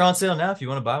 tickets are on sale now. If you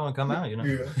want to buy one, come out. You know,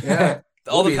 Yeah,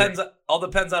 All We'll be depends. All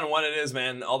depends on what it is,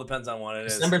 man. All depends on what it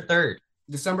is. December 3rd.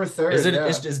 December 3rd. Is it? Yeah.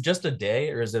 Is it just a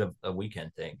day or is it a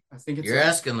weekend thing? I think it's. You're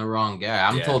asking the wrong guy.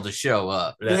 I'm Yeah. told to show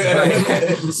up.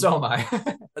 So am I.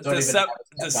 Don't even have that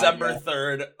December yet.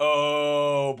 3rd.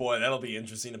 Oh boy, that'll be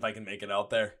interesting if I can make it out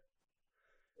there.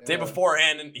 Day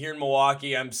beforehand, here in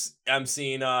Milwaukee, I'm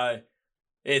seeing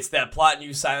it's that Plot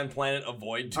New Silent Planet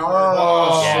Avoid tour.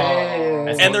 Oh, Yeah.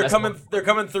 shit. And they're That's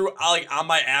coming through like on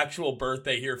my actual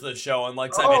birthday here for the show. And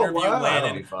like so Oh, I've interviewed wow. That'll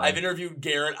Landon, be fun. I've interviewed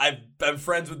Garrett, I'm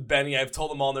friends with Benny. I've told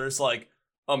them all, and they're just like,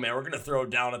 oh man, we're gonna throw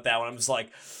down at that one. I'm just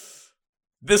like,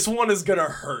 this one is gonna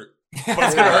hurt, but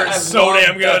it's gonna hurt I so love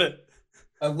damn that. good.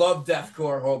 I love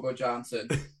deathcore Hobo Johnson.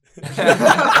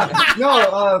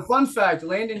 No, fun fact: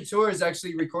 Landon Tours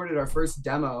actually recorded our first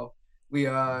demo. We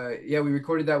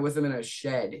recorded that with him in a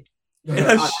shed. In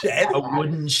a shed? A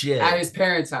wooden shed. At his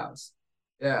parents' house.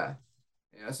 Yeah.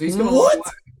 So he's coming. What?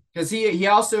 Because he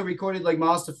also recorded like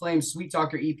Miles to Flame, Sweet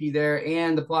Talker EP there,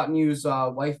 and the Plot News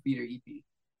Wife Beater EP.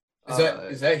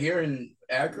 Is that here in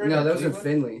Akron? No, or those are Cleveland?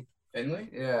 Finley. Finley.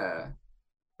 Yeah.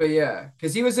 But yeah,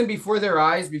 because he was in Before Their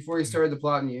Eyes before he started the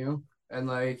Plot New, and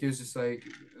like he was just like,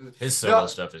 His solo No.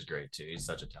 stuff is great too. He's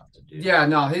such a talented dude. yeah,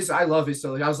 no, I love his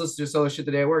solo. I was listening to solo shit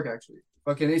today at work actually.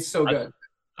 Fucking, it's so good.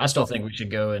 I still think we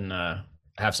should go and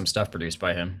have some stuff produced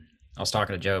by him. I was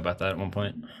talking to Joe about that at one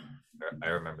point. I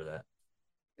remember that.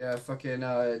 Yeah, fucking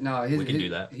no, We can do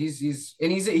that. He's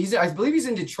I believe he's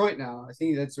in Detroit now. I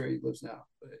think that's where he lives now.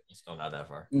 But It's still not that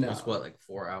far. no, It's what, like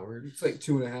 4 hours? it's like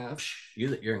 2.5.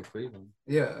 You're in Cleveland.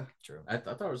 Yeah. True. I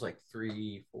thought it was like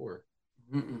 3, 4.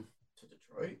 Mm-mm. To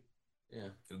Detroit. Yeah.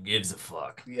 Who gives a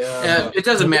fuck? Yeah, it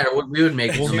doesn't matter what we would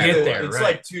make. We'll it get matter. there, It's right.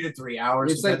 like 2 to 3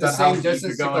 hours. It's like the depends on how same deep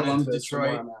distance you're to going into Columbus from where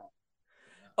Detroit. I'm at.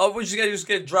 Oh, we just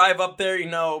gonna drive up there. You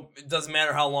know, it doesn't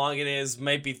matter how long it is.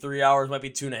 Might be 3 hours, might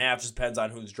be 2.5. Just depends on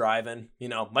who's driving. You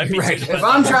know, might be. Right. If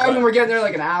I'm driving, we're getting there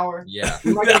like an hour. Yeah.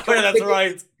 We might No, get a couple that's tickets,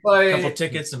 right. A couple But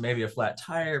tickets and maybe a flat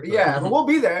tire. But yeah, but we'll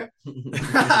be there.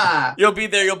 You'll be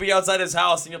there. You'll be outside his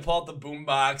house, and you'll pull out the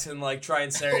boombox and like try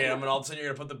and serenade him. And all of a sudden,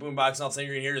 you're gonna put the boombox, and all of a sudden,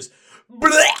 you're gonna hear just.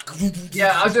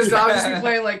 Yeah, I'll just be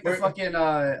playing like the fucking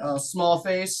Small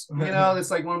Face. You know,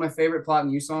 that's like one of my favorite Plot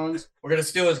and You songs. We're gonna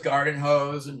steal his garden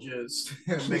hose and just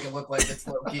make it look like it's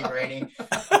low key raining.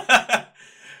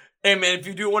 Hey man, if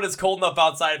you do it when it's cold enough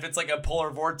outside, if it's like a polar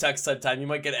vortex type time, you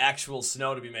might get actual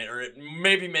snow to be made, or it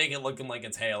maybe make it looking like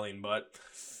it's hailing. But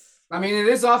I mean, it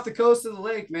is off the coast of the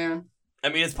lake, man. I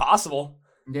mean, it's possible.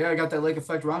 Yeah, I got that lake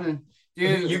effect running,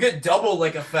 dude. You get double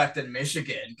lake effect in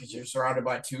Michigan because you're surrounded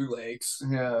by 2 lakes.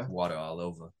 Yeah. water all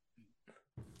over.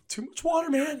 Too much water,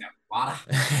 man. Water.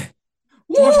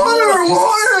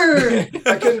 Water!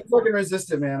 I couldn't fucking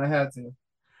resist it, man. I had to.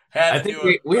 Had I to think do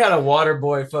it. we had a water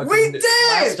boy fucking. We did!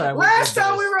 Last time did we this.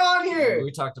 were on here. We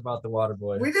talked about the water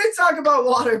boy. We did talk about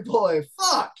Waterboy.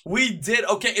 Fuck. We did.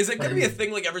 Okay, is it gonna be a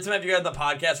thing? Like every time I have you guys on the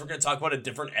podcast, we're gonna talk about a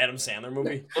different Adam Sandler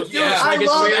movie. Yeah, I like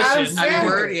a love tradition. Adam I mean,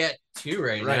 we're Sandler. already at 2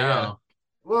 right Right, now.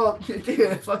 Well,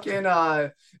 dude, fucking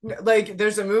like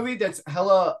there's a movie that's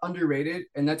hella underrated,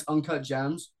 and that's Uncut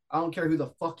Gems. I don't care who the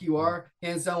fuck you are.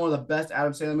 Hands down, one of the best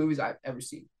Adam Sandler movies I've ever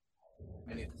seen.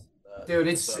 Dude,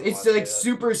 it's like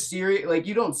super serious. Like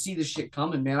you don't see the shit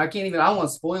coming, man. I don't want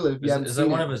to spoil it if you haven't Is seen that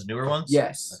one it. of his newer ones?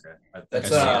 Yes. Okay. I think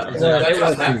That's I see it. that's on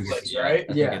I think Netflix, yeah, right?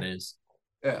 I Yeah. think it is.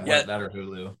 Yeah. Yeah. That or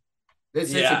Hulu.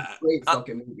 It's Yeah. a great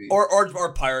fucking movie.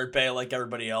 Or Pirate Bay, like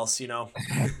everybody else, you know.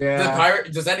 yeah.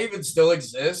 Does that even still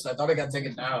exist? I thought it got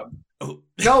taken down.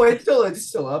 No, it's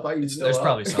still up. I use it. There's still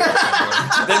probably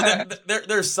up. something.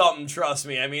 There's something. Trust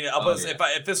me. I mean, Oh, yeah.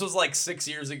 if this was like 6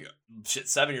 years ago,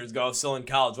 7 years ago, I was still in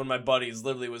college. One of my buddies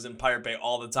literally was in Pirate Bay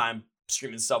all the time,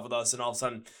 streaming stuff with us, and all of a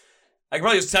sudden, I could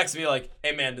probably just text me like,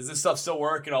 "Hey man, does this stuff still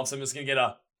work?" And all of a sudden, I'm just gonna get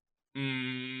a,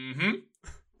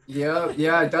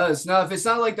 Yeah, it does. No, if it's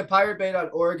not like the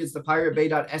piratebay.org, it's the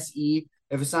piratebay.se.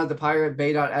 If it's not the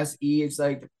piratebay.se, it's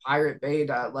like the piratebay.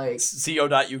 Like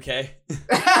co.uk.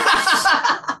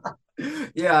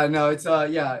 yeah, no,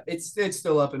 it's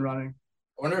still up and running.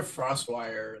 I wonder if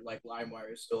FrostWire, like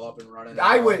LimeWire, is still up and running.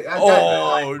 I now. would.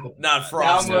 Oh, not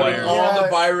Downloading FrostWire. all Yeah. the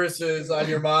viruses on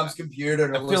your mom's computer.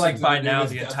 To I feel listen like to by the now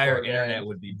newest the Death entire Row internet band.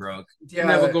 would be broke. Yeah,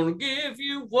 Never gonna give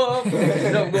you up.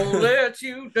 Never gonna let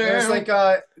you there's down.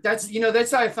 like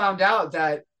that's how I found out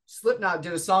that Slipknot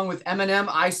did a song with Eminem,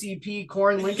 ICP,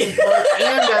 Korn, Linkin Park,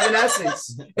 and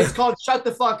Evanescence. It's called "Shut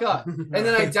the Fuck Up," and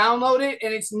then I download it,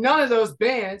 and it's none of those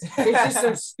bands. It's just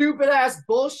some stupid ass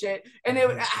bullshit, and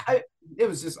it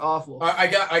was just awful. I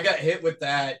got hit with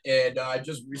that, and I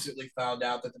just recently found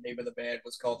out that the name of the band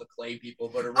was called the Clay People.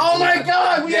 But Oh my originally-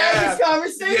 god, we Yeah. had this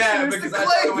conversation. Yeah, It's because the I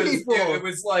thought it Clay was, People. it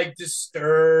was like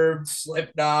Disturbed,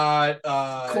 Slipknot,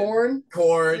 Corn.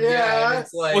 Korn. Yeah. And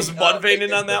it's like Was Mudvayne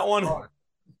in on that one?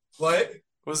 What?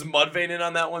 Was Mudvayne in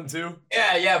on that one too?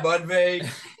 Yeah, Mudvayne.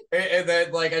 And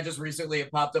then, like, I just recently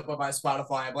it popped up on my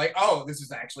Spotify. I'm like, oh, this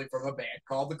is actually from a band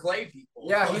called the Clay People.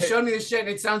 Yeah, he Like, showed me this shit, and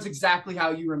it sounds exactly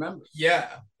how you remember. Yeah,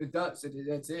 It does.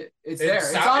 That's it. It's It there.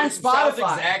 It's sound- on it sounds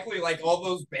Spotify. exactly like all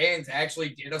those bands actually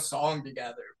did a song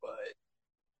together, but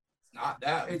it's not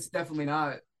that. It's definitely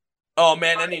not. Oh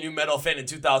man, any new metal fan in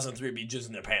 2003 would be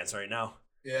jizzing their pants right now.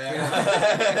 Yeah.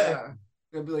 Yeah.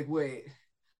 They'll be like, wait,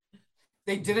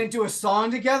 they didn't do a song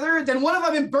together? Then what have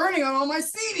I been burning on all my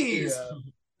CDs?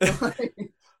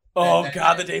 Oh And-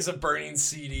 god, the days of burning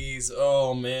CDs.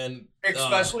 Oh man.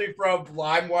 Especially from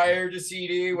LimeWire to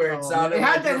CD, where Oh, it sounded it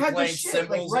had like that- you were had the playing shit,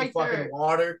 cymbals like, in fucking there.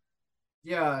 water.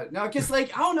 Yeah, no, because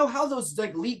like I don't know how those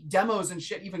like leaked demos and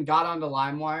shit even got onto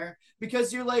LimeWire,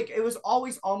 because you're like it was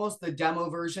always almost the demo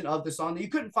version of the song that you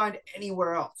couldn't find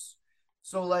anywhere else.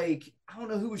 So like I don't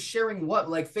know who was sharing what,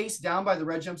 like Face Down by the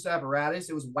Red Jumps Apparatus.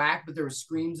 It was whack, but there were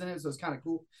screams in it, so it was kind of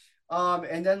cool.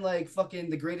 And then like fucking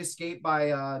The Great Escape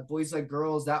by Boys Like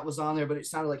Girls, that was on there, but it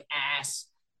sounded like ass.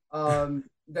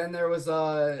 Then there was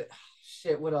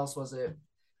shit, what else was it?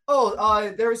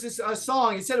 Oh, there was this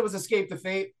song. It said it was Escape the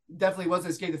Fate. Definitely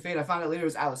wasn't Escape the Fate. I found out later it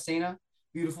was Alicena,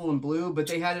 Beautiful in Blue, but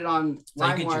they had it on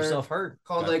Don't get LimeWire yourself hurt.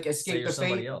 called Right. like Say Escape you're the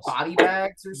somebody Fate else. Body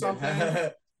Bags or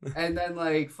something. And then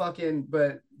like fucking,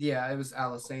 but yeah, it was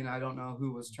Alicena. I don't know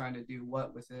who was trying to do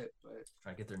what with it, but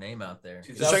Trying to get their name out there.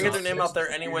 Just trying to get their name out there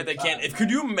any way they can. If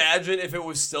could you imagine if it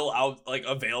was still out, like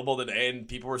available today, and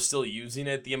people were still using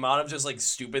it? The amount of just like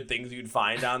stupid things you'd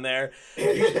find on there.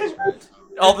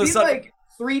 All of a It'd be sudden, like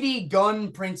 3D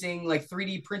gun printing, like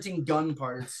 3D printing gun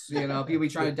parts. You know, people be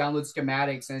trying to download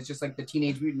schematics, and it's just like the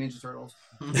Teenage Mutant Ninja Turtles.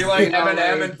 You like You know,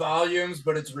 Eminem like- in volumes,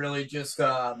 but it's really just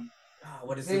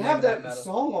what is They the name have of that that metal?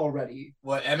 song already.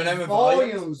 What Eminem in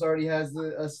volumes? Volumes already has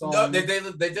a song. No, they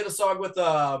did a song with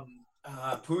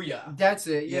Puya. That's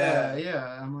it. Yeah.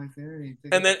 Yeah. I'm like, there.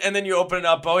 And then you open it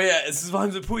up. Oh yeah, this is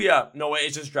Volumes of Puya. No way,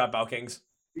 it's just Dropout Kings.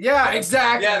 Yeah,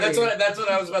 exactly. Yeah, that's what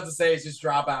I was about to say. It's just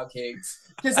Dropout Kings.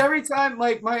 Because every time,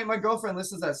 like, my girlfriend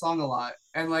listens to that song a lot,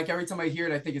 and like every time I hear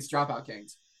it, I think it's Dropout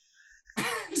Kings.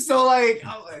 So like,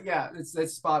 yeah,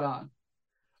 it's spot on.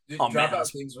 Dude, Oh, man. Dropout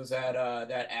Kings was at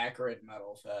that Akron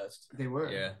Metal Fest. They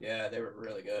were. Yeah. Yeah, they were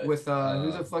really good. With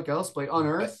who the fuck else played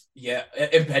Unearth? Yeah,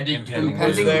 Impending Doom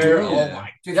was Impending there. Doom. Oh Yeah. my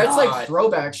Dude, that's God. like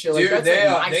throwback shit. Like, Dude, that's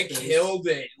they like they MySpace. killed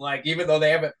it. Like, even though they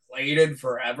haven't played in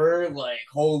forever, like,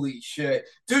 holy shit.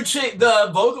 Dude,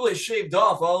 the vocalist shaved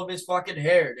off all of his fucking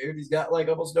hair, dude. He's got like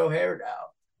almost no hair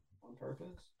now. On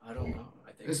purpose? I don't know.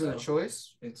 I think Is so. it a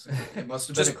choice? It must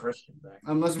have Just- been a Christian thing.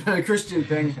 It must have been a Christian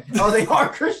thing. Oh, they are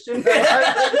Christian.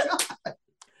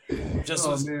 Just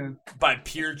Oh was man. by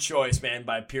pure choice, man,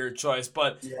 by pure choice.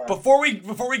 But Yeah. before we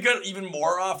get even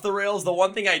more off the rails, the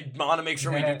one thing I want to make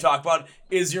sure we do talk about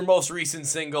is your most recent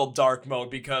single, Dark Mode,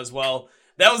 because well,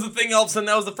 that was the thing. All of a sudden,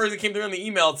 that was the first that came through in the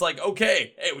email. It's like,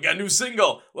 okay, hey, we got a new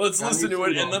single. Let's Got a listen new to it,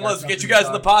 single. and then Got let's get something you guys to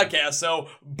in the talk about. podcast. So,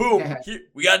 boom, Yeah. here,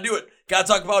 we got to do it. Got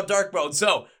to talk about Dark Mode.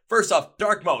 So, first off,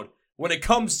 Dark Mode. When it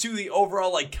comes to the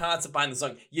overall like concept behind the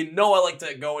song, you know I like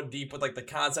to go in deep with like the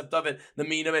concept of it, the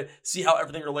meaning of it, see how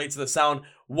everything relates to the sound.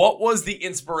 What was the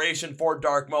inspiration for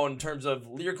Dark Mode in terms of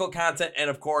lyrical content and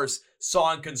of course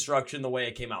song construction, the way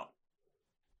it came out?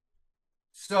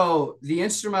 So the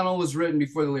instrumental was written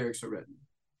before the lyrics were written.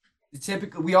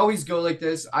 Typically, we always go like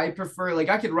this. I prefer, like,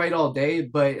 I could write all day,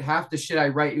 but half the shit I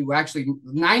write, actually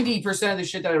 90% of the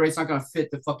shit that I write is not gonna fit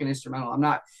the fucking instrumental.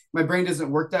 My brain doesn't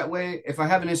work that way. If I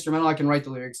have an instrumental, I can write the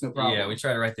lyrics, no problem. Yeah, we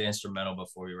try to write the instrumental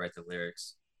before we write the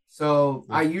lyrics. So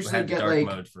I We've usually had get Dark like,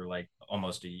 Mode for like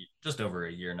almost just over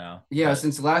a year now. yeah, But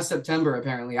since last September,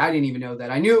 apparently. I didn't even know that.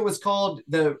 I knew it was called,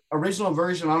 the original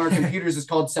version on our computers is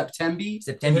called September.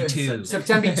 September 2.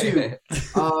 September 2.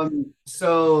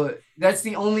 So that's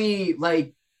the only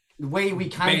like way we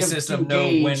kind Basis of of know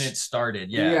engage. when it started.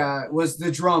 Yeah. Was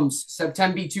the drums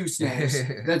September 2 snares.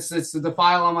 that's the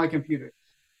file on my computer.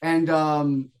 And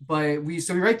but we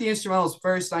write the instrumentals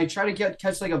first. And I try to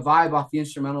catch like a vibe off the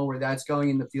instrumental where that's going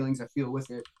and the feelings I feel with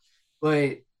it.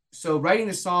 But so writing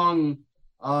the song,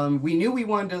 we knew we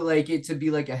wanted to like it to be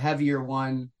like a heavier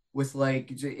one with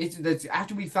like that's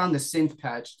after we found the synth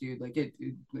patch, dude. Like it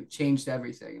changed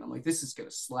everything, and I'm like, this is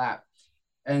gonna slap.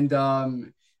 And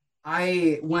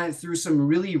I went through some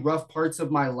really rough parts of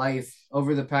my life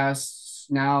over the past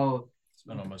now It's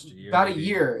been almost a year. about a maybe.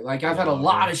 year. Like I've had a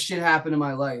lot of shit happen in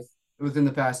my life within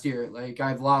the past year. Like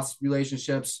I've lost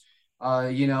relationships,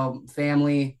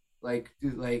 family. Like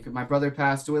my brother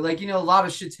passed away. Like a lot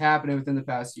of shit's happening within the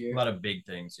past year. A lot of big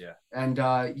things. Yeah. And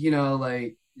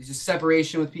like just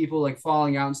separation with people, like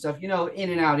falling out and stuff. In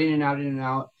and out, in and out, in and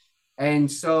out.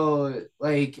 And so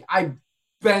like I've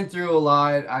been through a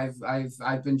lot.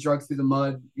 I've been drugged through the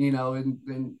mud.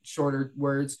 In shorter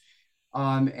words.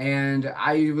 And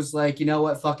I was like, you know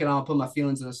what, fuck it, I'll put my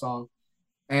feelings in a song.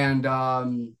 And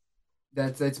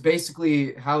that's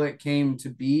basically how it came to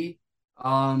be.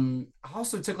 I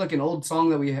also took like an old song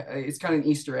that it's kind of an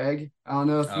Easter egg. I don't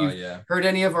know if Oh you've yeah. heard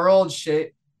any of our old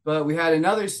shit, but we had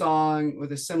another song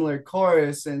with a similar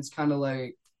chorus, and it's kind of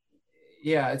like,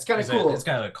 yeah, it's kind of cool. It's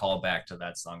kind of a callback to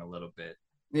that song a little bit.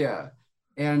 Yeah.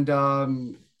 And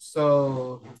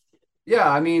so yeah,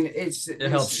 I mean It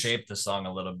helped shape the song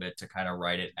a little bit to kind of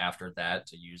write it after that,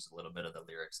 to use a little bit of the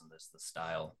lyrics and the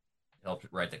style. It helped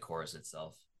write the chorus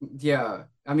itself. Yeah,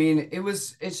 I mean,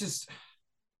 it's just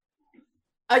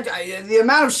the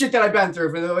amount of shit that I've been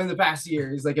through in the past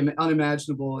year is like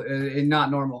unimaginable and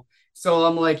not normal. So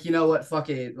I'm like, you know what, fuck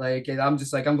it. Like, I'm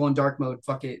just like, I'm going dark mode.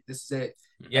 Fuck it. This is it.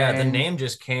 Yeah, the And- name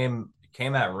just came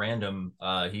at random.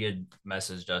 He had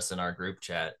messaged us in our group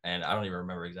chat, and I don't even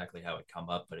remember exactly how it come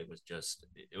up, but it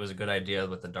was a good idea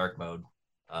with the dark mode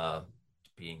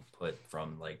being put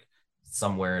from like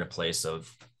somewhere in a place of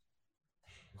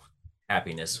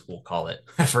happiness, we'll call it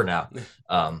for now.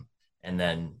 And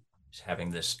then just having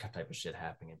this type of shit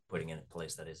happening and putting it in a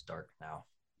place that is dark now.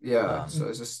 Yeah. Um, So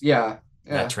it's just yeah.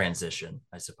 that transition,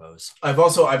 I suppose. I've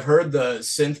heard the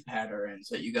synth patterns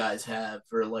that you guys have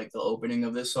for like the opening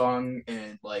of this song,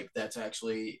 and like that's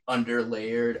actually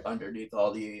underlayered underneath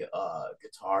all the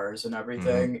guitars and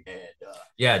everything, and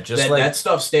Yeah, just that, like that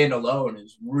stuff standalone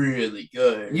is really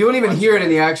good. You don't even hear it in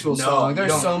the actual No, song. you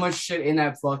There's don't. so much shit in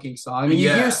that fucking song. I mean, you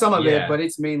Yeah, hear some of yeah. it, but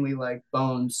it's mainly like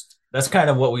bones. that's kind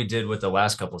of what we did with the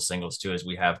last couple of singles too, is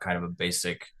we have kind of a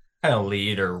basic kind of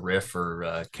lead or riff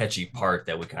or catchy part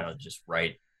that we kind of just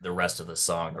write the rest of the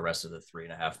song, the rest of the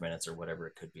 3.5 minutes or whatever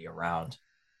it could be around.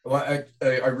 Well,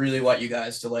 I really want you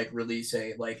guys to like release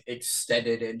a like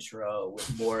extended intro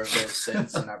with more of the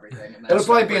synths and everything. And It'll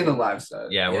probably be in the bringing live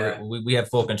set. Yeah, Yeah. we have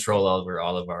full control over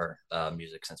all of our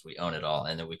music since we own it all,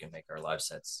 and then we can make our live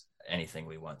sets anything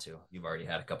we want to. You've already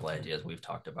had a couple ideas we've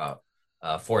talked about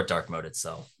for dark mode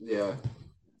itself. Yeah.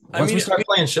 Once we start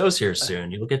playing shows here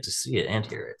soon, you'll get to see it and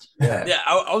hear it. Yeah,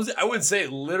 I would say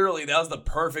literally that was the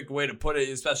perfect way to put it,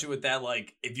 especially with that.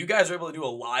 Like, if you guys are able to do a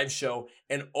live show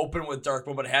and open with Dark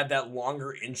Mode, but have that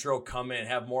longer intro come in,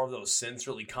 have more of those synths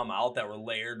really come out that were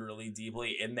layered really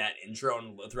deeply in that intro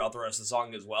and throughout the rest of the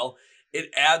song as well, it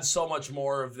adds so much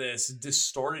more of this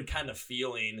distorted kind of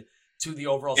feeling to the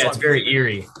overall song. It's very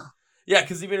eerie. Yeah,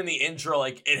 because even in the intro,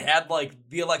 like, it had like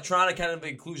the electronic kind of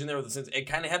inclusion there with the synths. It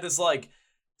kind of had this like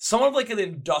somewhat of like an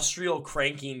industrial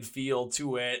cranking feel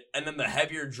to it, and then the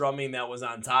heavier drumming that was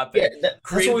on top. Yeah, that's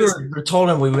created what we this- were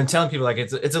told, and we've been telling people like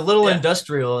it's a little Yeah.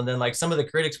 industrial, and then like some of the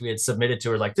critics we had submitted to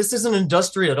were like, this isn't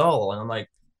industrial at all, and I'm like,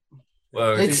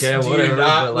 well, It's- yeah, Do you whatever.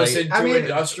 not But, like, listen to I mean,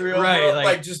 industrial? right, bro? like-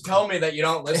 Like, just tell me that you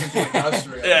don't listen to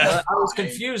industrial. Yeah. I was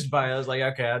confused by it. I was like,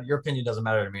 okay, your opinion doesn't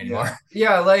matter to me anymore.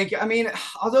 Yeah, like I mean,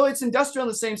 although it's industrial in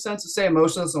the same sense as say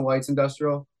Emotionless and White's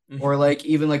industrial, Mhm. or like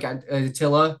even like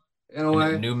Attila in a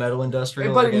way. New metal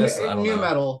industrial, but I guess. I don't new know.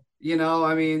 metal, you know,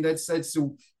 I mean that's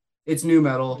it's new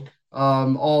metal,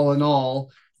 all in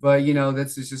all. But you know,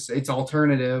 that's just it's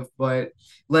alternative. But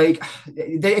like,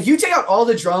 if you take out all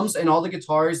the drums and all the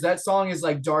guitars, that song is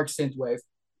like dark synthwave.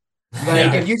 Like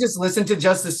Yeah. if you just listen to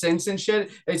just the synths and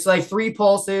shit, it's like 3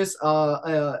 pulses,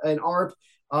 an ARP,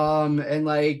 and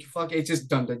like fuck, it's just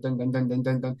dun dun dun dun dun dun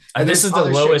dun dun. And this there's is the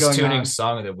other shit lowest going tuning on.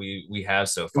 song that we have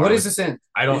so far. What is the synth?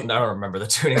 I don't remember the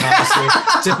tuning, honestly.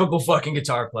 Typical fucking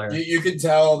guitar player. You can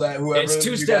tell that whoever It's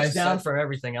 2 you steps guys down set- for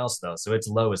everything else though, so it's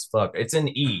low as fuck. It's in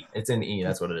E. It's in E.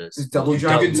 That's what it is. It's double You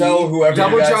drop. can tell whoever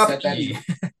double you guys drop set that. E.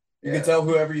 You can tell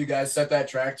whoever you guys set that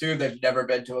track to, they've never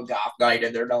been to a goth night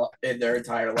in their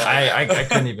entire life. I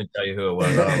couldn't even tell you who it was.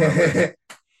 I don't remember.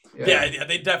 Yeah,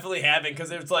 they definitely haven't,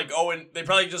 because it's like, oh, and they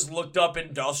probably just looked up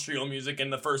industrial music,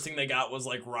 and the first thing they got was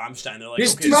like Rammstein. They're like,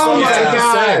 These okay, two Oh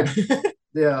my songs god.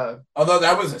 Yeah. Although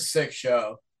that was a sick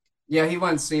show. Yeah, he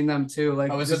once seen them too. Like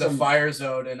I was in just the fire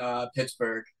zone in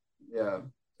Pittsburgh. Yeah.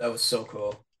 That was so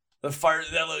cool. the fire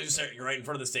that literally just right in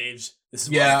front of the stage. This is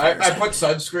Yeah, what I fire- put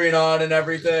sunscreen on and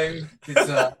everything. It's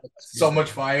so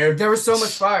much fire. There was so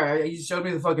much fire. You showed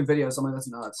me the fucking video. So I'm like, that's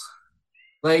nuts.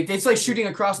 Like it's like shooting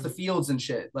across the fields and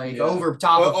shit, like Yeah. over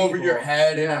top of Over people. your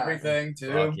head and Yeah. everything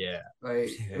too. Fuck yeah. Like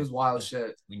it was wild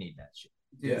shit. We need that shit.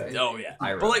 Dude. Oh yeah,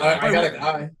 I but like, I got a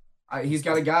guy. He's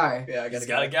got a guy. Yeah, I he's got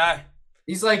got a guy.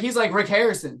 He's like Rick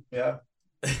Harrison. Yeah.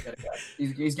 Got a guy.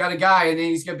 He's got a guy, and then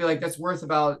he's gonna be like, that's worth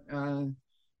about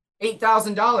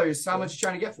 $8,000. How much you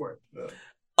trying to get for it?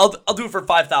 I'll do it for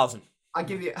 5,000. I'll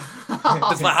give you. That's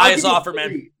I'll my highest give you offer, man.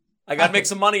 3. I gotta make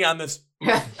some money on this.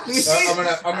 Yeah.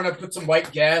 I'm gonna put some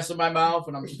white gas in my mouth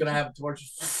and I'm just gonna have a torch.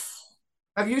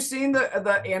 Have you seen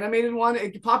the animated one?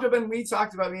 It popped up and me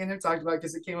and him talked about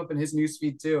because it came up in his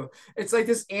newsfeed too. It's like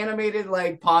this animated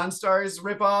like Pawn Stars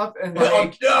ripoff, and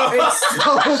like it's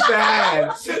so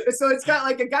bad. So it's got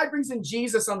like a guy brings in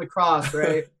Jesus on the cross,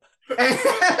 right? And,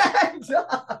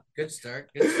 Good start.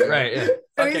 Good start. Right. Yeah.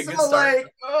 and Okay, he's good all start. like,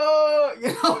 oh, you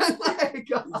know, and like,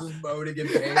 Just moaning in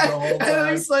pain the whole and then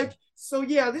time. he's like, so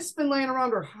yeah, this has been laying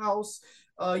around our house,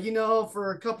 you know,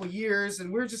 for a couple years,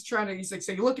 and we're just trying to. He's like,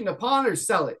 so you looking to pawn or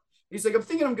sell it? He's like, I'm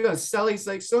thinking I'm gonna sell it. He's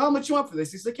like, so how much you want for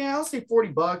this? He's like, yeah, I'll say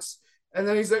 $40. And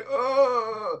then he's like,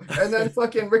 oh, and then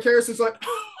fucking Rick Harrison's like,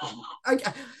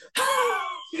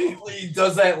 He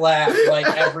does that laugh like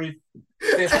every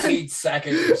 15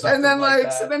 seconds or something. and then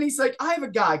like so that. then he's like, I have a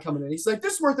guy coming in. He's like,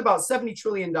 this is worth about $70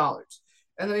 trillion.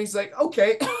 And then he's like,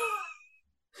 okay.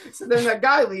 So then that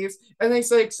guy leaves, and then he's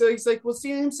like, well,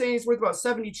 see him saying he's worth about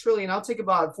 70 trillion. I'll take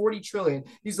about 40 trillion.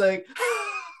 He's like,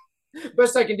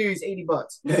 best I can do is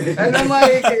 $80. And then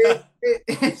like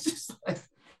it's just like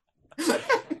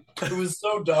It was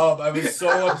so dumb. I was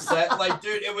so upset. Like,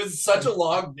 dude, it was such a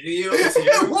long video too.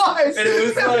 It was. And it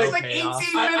was like like 18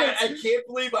 payoff. minutes. I can't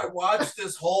believe I watched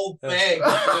this whole thing.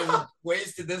 I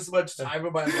wasted this much time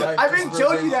of my life. I've been just for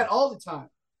joking this. that all the time.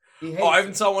 He hates Oh, I it.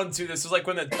 even saw one too. This was like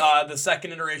when the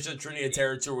second iteration of Trinity of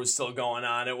Terror tour was still going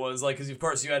on. It was like, because of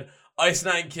course you had Ice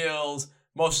Nine Kills,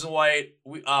 Motions of White,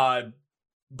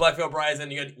 Black Veil Brides,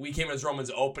 and you had We Came as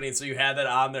Romans opening. So you had that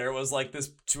on there. It was like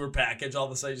this tour package. All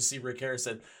of a sudden, you just see Rick Harris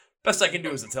said, "Best I can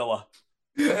do is Attila."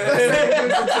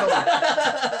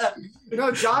 No,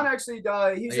 John actually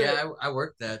he's I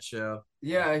worked that show.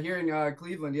 here in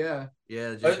Cleveland. Yeah.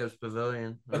 Yeah, Jacob's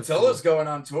Pavilion. That was Attila's going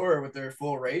on tour with their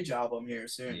full Rage album here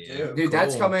soon Yeah. too. Dude,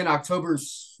 that's Cool. coming October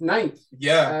 9th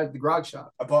Yeah, at the Grog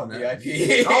Shop. I bought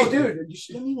VIP. Oh, dude, you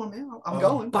should give me one, man. I'm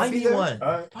going. Buy I'll be me there. one.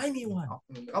 All right. Buy me one.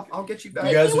 I'll get you You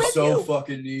back. guys are so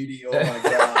fucking needy. Oh my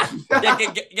god. Yeah,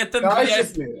 get them No, it's VIP.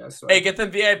 just me. That's Hey, get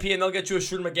them VIP, and they'll get you a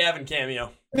Shooter McGavin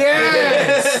cameo.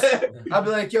 Yes! I'll be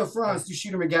like, yo, Franz, do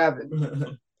Shooter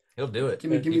McGavin. He'll do it. Give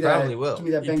me he that. probably will. Give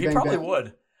me that bang He bang probably bang.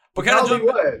 would. But He kind of probably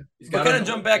jump. would. But kind of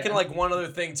jump back into like one other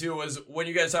thing too was when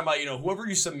you guys talking about, you know, whoever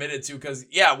you submitted to, because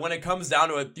yeah, when it comes down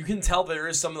to it, you can tell there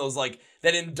is some of those like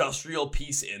that industrial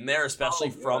piece in there, especially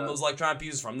from those electronic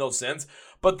pieces, from those synths.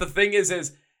 But the thing is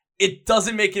it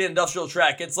doesn't make an industrial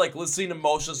track. It's like listening to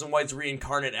Motions and White's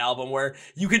Reincarnate album where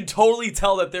you can totally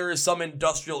tell that there is some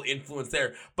industrial influence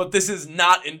there, but this is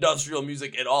not industrial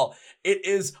music at all. It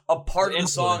is a part of the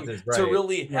song Influences, to right.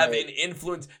 really have an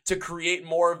influence to create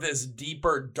more of this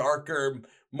deeper, darker,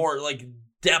 more like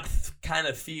depth kind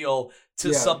of feel to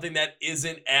Yeah. something that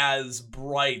isn't as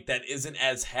bright, that isn't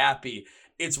as happy.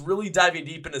 It's really diving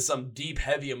deep into some deep,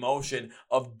 heavy emotion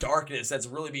of darkness that's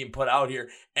really being put out here.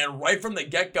 And right from the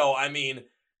get-go, I mean,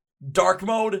 dark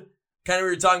mode, kind of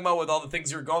what you're talking about with all the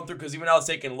things you're going through, because even I was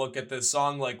taking a look at this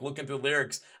song, like looking through the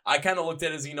lyrics, I kind of looked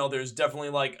at it as, you know, there's definitely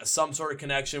like some sort of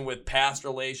connection with past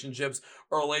relationships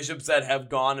or relationships that have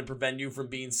gone and prevent you from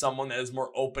being someone that is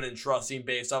more open and trusting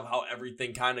based off how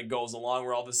everything kind of goes along,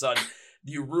 where all of a sudden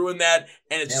you ruin that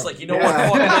and it's just like, you know what,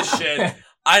 fuck this shit.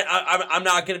 I'm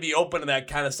not going to be open to that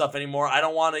kind of stuff anymore. I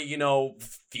don't want to, you know,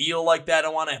 feel like that. I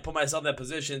don't want to put myself in that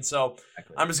position. So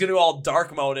I'm just going to do all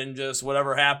dark mode and just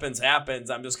whatever happens,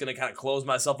 happens. I'm just going to kind of close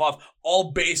myself off,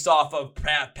 all based off of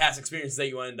past experiences that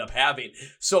you end up having.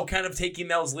 So kind of taking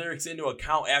those lyrics into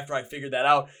account after I figured that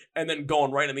out and then going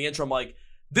right in the intro, I'm like,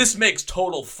 this makes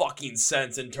total fucking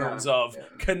sense in terms of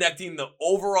connecting the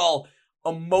overall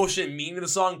emotion, meaning of the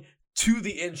song to the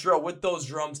intro with those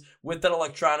drums, with that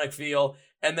electronic feel.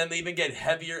 And then they even get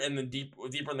heavier and then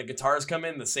deeper and the guitars come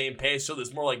in the same pace. So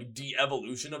there's more like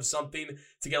de-evolution of something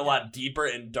to get a lot deeper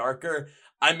and darker.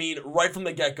 I mean, right from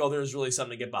the get-go, there's really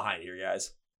something to get behind here,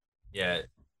 guys. Yeah.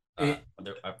 I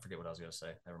forget what I was going to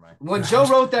say. Never mind. When Joe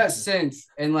wrote that synth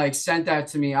and like sent that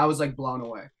to me, I was like blown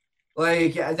away.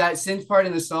 Like that synth part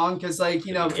in the song, because like,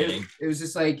 you know, it was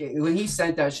just like when he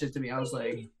sent that shit to me, I was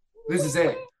like, this is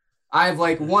it. I have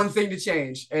like one thing to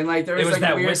change, and like there was like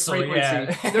that a weird whistle,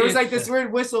 frequency. yeah. There was like this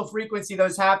weird whistle frequency that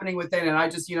was happening within, and I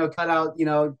just cut out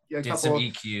a Get couple. some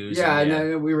EQs. And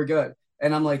then we were good.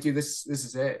 And I'm like, dude, this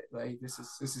is it. Like this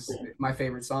is my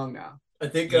favorite song now. I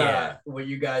think Yeah. what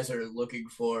you guys are looking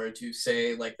for to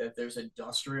say like that there's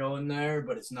industrial in there,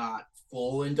 but it's not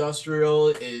full industrial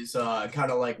is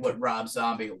kind of like what Rob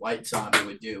Zombie and White Zombie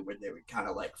would do, where they would kind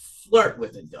of like flirt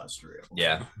with industrial.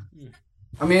 Yeah.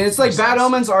 I mean, it's like Bad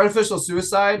Omens, Artificial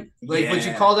Suicide. Like, would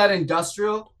you Yeah. call that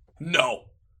industrial? No.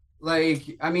 Like,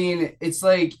 I mean, it's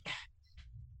like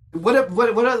what's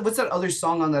that other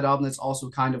song on that album that's also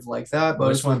kind of like that, but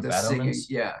Which it's one, with the Bad singing. Omens?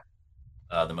 Yeah.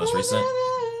 The most recent.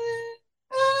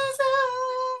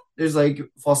 There's like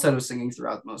falsetto singing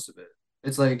throughout most of it.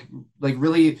 It's like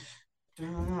really.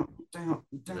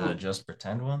 The Just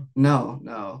Pretend one.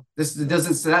 No. This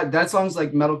doesn't. That song's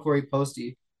like metalcore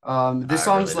posty. This I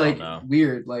song's really like don't know.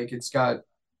 weird. Like it's got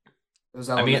those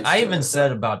I mean, elements I to even it.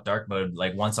 said about Dark Mode,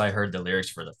 like once I heard the lyrics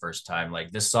for the first time,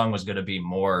 like this song was going to be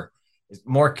more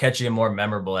catchy and more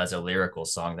memorable as a lyrical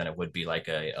song than it would be like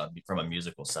from a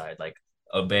musical side. Like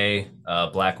Obey,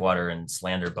 Blackwater, and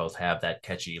Slander both have that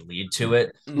catchy lead to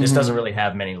it. This Mhm. doesn't really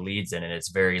have many leads in it. It's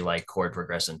very like chord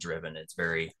progression driven. It's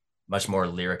very much more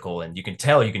lyrical, and you can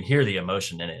hear the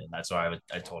emotion in it. And that's why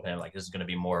I told him like this is going to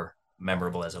be more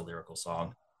memorable as a lyrical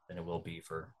song than it will be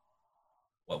for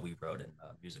what we wrote in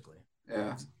musically.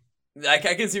 Yeah. I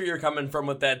can see where you're coming from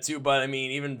with that too, but I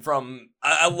mean, even from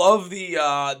I love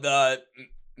the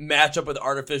match up with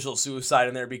artificial suicide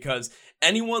in there because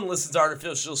anyone listens to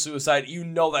artificial suicide, you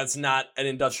know that's not an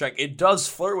industrial track. It does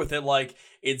flirt with it like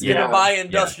it's gonna buy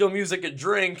industrial music a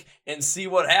drink and see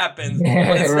what happens, but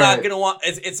it's not gonna want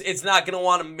it's not gonna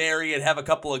want to marry and have a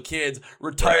couple of kids,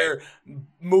 retire,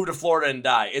 move to Florida and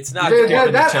die. It's not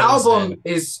that album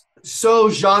is so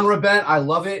genre bent. I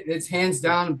love it. It's hands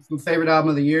down my favorite album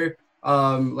of the year.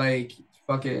 Like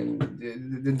fucking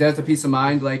the Death of Peace of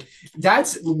Mind. Like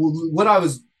that's what I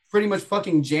was pretty much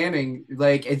fucking jamming.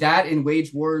 Like that and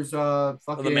Wage War's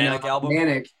fucking the Manic album.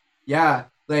 Manic. Yeah.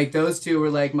 Like those two were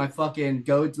like my fucking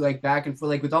go to like back and forth,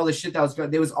 like with all the shit that was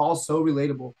it was all so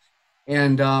relatable.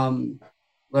 And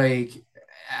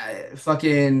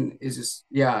fucking is just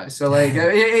so like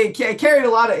it carried a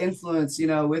lot of influence, you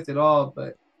know, with it all,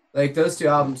 but like those two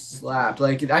albums slapped.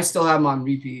 Like I still have them on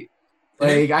repeat.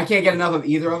 Like I can't get enough of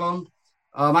either of them.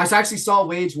 I actually saw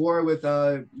Wage War with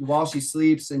While She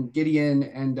Sleeps and Gideon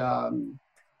and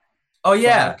oh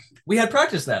yeah, we had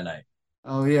practice that night.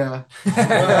 Oh yeah,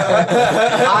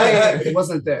 I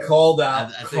wasn't there. Called out.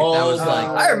 I think that was like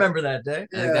I remember that day.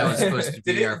 I think that was supposed to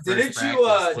be our first Didn't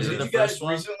practice. you guys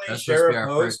recently That's share supposed to be a our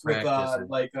post first with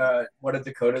practice. one of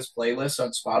Dakota's playlists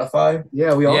on Spotify?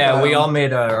 Yeah, we all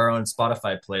made our own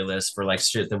Spotify playlist for like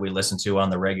shit that we listen to on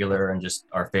the regular and just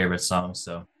our favorite songs.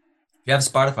 So if you have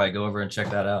Spotify, go over and check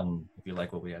that out. And if you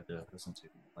like what we have to listen to,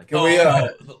 like Can we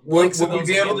would we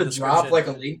be able to drop drop like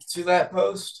a link to that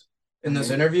post in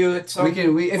this interview? If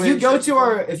you go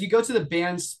to the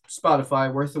band's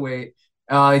Spotify, Worth the Wait,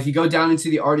 if you go down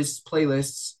into the artist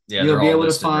playlists, you'll be able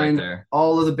to find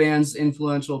all of the band's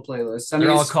influential playlists. I mean,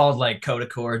 they're all called like Coda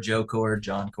Core, Joe Core,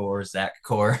 John Core, Zach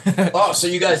Core. Oh, so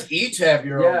you guys each have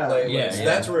your own playlist. Yeah.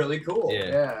 That's really cool.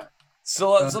 Yeah.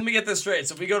 So let me get this straight.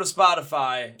 So if we go to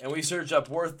Spotify and we search up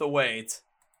Worth the Wait,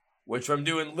 which I'm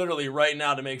doing literally right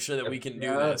now to make sure that we can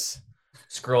do this.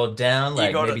 Scroll down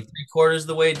like go maybe 3/4 of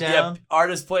the way down. Yep,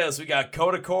 artist playlist. We got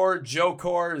Coda Core, Joe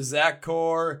Core, Zach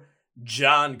Core,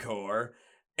 John Core.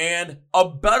 And a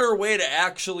better way to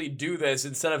actually do this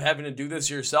instead of having to do this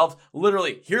yourself,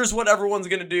 literally, here's what everyone's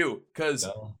going to do. Because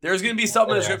there's going to be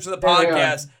something in the description of the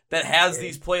podcast that has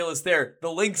these playlists there.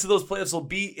 The links to those playlists will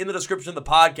be in the description of the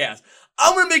podcast.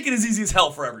 I'm going to make it as easy as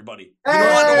hell for everybody. You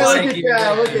know what?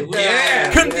 Look at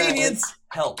that. Convenience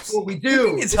helps. What we do.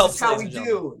 Convenience helps. This is how we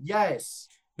do. Yes.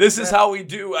 This is how we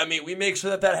do. I mean, we make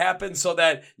sure that happens so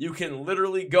that you can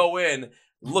literally go in,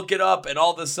 look it up, and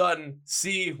all of a sudden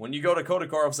see when you go to Coda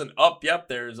Core, all of a sudden, yep,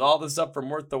 there's all this stuff from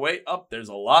Worth the Wait. There's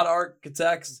a lot of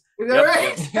architects. Is that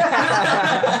right?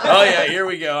 Oh, yeah, here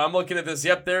we go. I'm looking at this.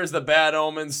 Yep, there's the Bad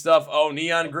Omen stuff. Oh,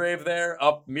 Neon Grave there.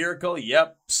 Miracle.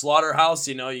 Yep. Slaughterhouse.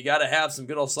 You know, you got to have some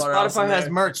good old Slaughterhouse. Spotify has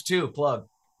merch too. Plug.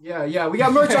 Yeah. We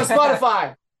got merch on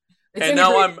Spotify. And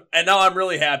now I'm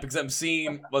really happy because I'm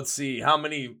seeing, let's see, how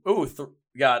many, we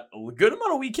got a good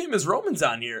amount of We Came as Romans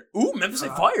on here. Ooh, Memphis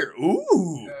Fire.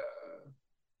 Ooh.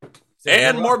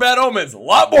 And more Bad Omens. A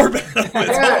lot more Bad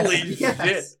Omens. Holy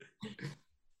shit.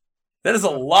 That is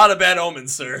a lot of Bad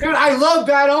Omens, sir. Dude, I love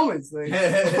Bad Omens. Like,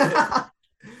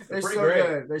 they're so great.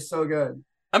 good. They're so good.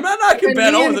 I'm not knocking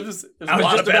Bad Omens. There's a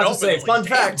lot of Bad Omens. Fun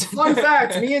fact. Fun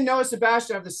fact, me and Noah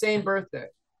Sebastian have the same birthday.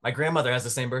 My grandmother has the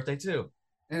same birthday too.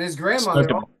 And his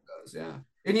grandmother also does, yeah.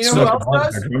 And you know who else Smoked a blunt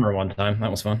with does? their drummer one time.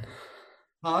 That was fun.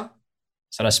 Huh?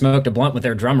 Said I smoked a blunt with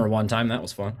their drummer one time. That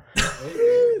was fun.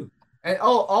 And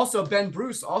also Ben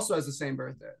Bruce also has the same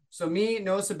birthday. So me,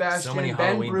 Noah Sebastian, many Ben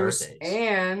Halloween Bruce, birthdays.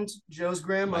 and Joe's My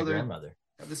grandmother grandmother.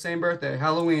 have the same birthday.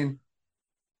 Halloween.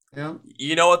 Yeah.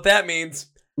 You know what that means?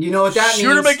 You know what that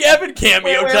Shooter means? McGavin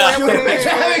cameo time. Shooter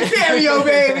McGavin cameo,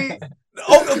 baby.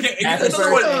 Oh, okay. Get Happy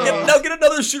another one. birthday. Get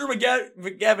another Shooter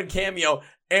McGavin cameo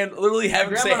and literally have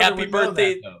him say grandmother happy would know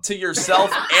birthday that, though. to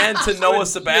yourself and to Noah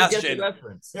Sebastian.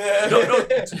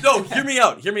 No, hear me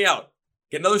out.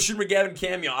 Get another Shooter McGavin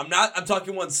cameo. I'm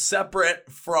talking one separate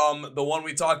from the one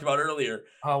we talked about earlier.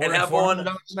 And have one.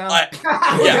 We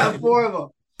got 4 of them.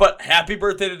 But happy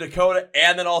birthday to Dakota,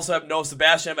 and then also have Noah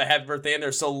Sebastian have a happy birthday in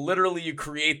there. So literally you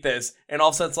create this, and all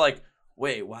of a sudden it's like,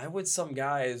 wait, why would some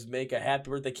guys make a happy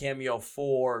birthday cameo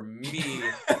for me,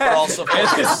 but also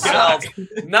for themselves?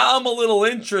 Now I'm a little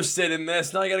interested in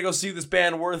this. Now I gotta go see this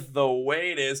band Worth the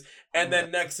Wait is. And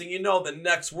then next thing you know, the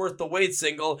next Worth the Wait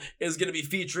single is gonna be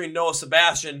featuring Noah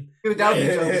Sebastian. Dude, that would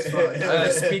be so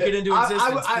fun. Speak it into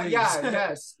existence, please.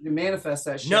 Yes. You manifest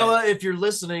that shit. Noah, if you're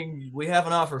listening, we have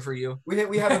an offer for you.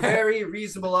 We have a very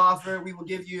reasonable offer. We will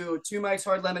give you 2 Mike's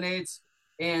Hard Lemonades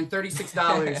and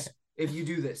 $36 if you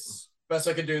do this. Best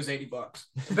I could do is $80.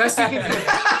 The best you can do.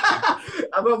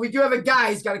 But we do have a guy.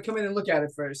 He's got to come in and look at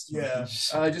it first. Yeah.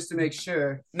 Just to make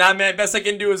sure. Nah, man. Best I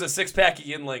can do is a 6-pack of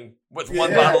Yinling with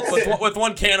one Yeah. bottle, with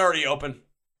one can already open.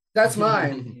 That's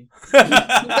mine. Or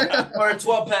a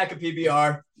 12-pack of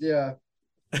PBR. Yeah.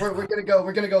 We're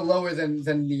gonna go lower than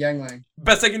the Yangling.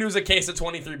 Best I can do is a case of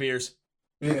 23 beers.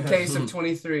 Case of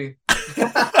 23.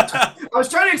 I was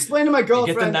trying to explain to my You get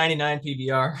the girlfriend 99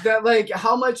 PBR. that like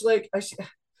how much like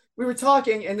we were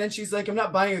talking, and then she's like, "I'm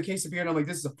not buying you a case of beer," and I'm like,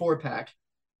 "This is a 4-pack.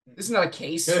 This is not a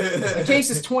case. A case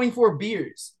is 24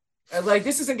 beers. And, like,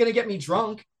 this isn't gonna get me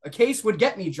drunk. A case would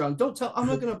get me drunk. Don't tell. I'm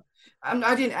not gonna.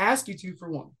 I didn't ask you to for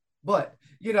one, but."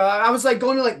 You know, I was like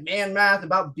going to like man math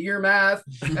about beer math,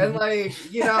 and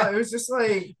like, you know, it was just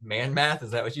like, Man math,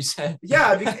 is that what you said?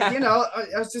 yeah, because, you know,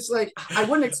 I was just like, I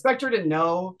wouldn't expect her to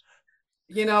know,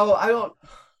 you know, I don't,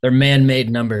 They're man-made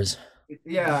numbers.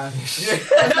 yeah.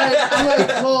 And then I'm like,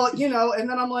 well, you know, and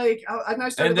then I'm like, and I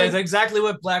started And that's like, exactly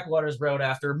what Blackwater's wrote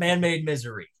after Man-Made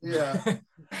Misery. yeah.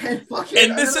 And fucking,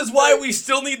 And this is why we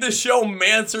still need the show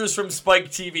Mansers from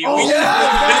Spike TV. Oh, we need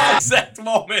yeah. this exact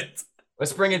moment.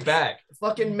 Let's bring it back.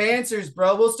 fucking Mansers,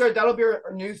 bro. We'll start. That'll be our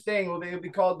new thing. It'll be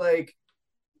called like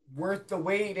worth the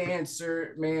wait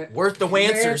answer, man. Worth the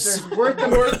Wansers. Worth the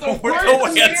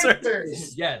Wansers.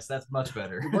 Mansers. Yes, that's much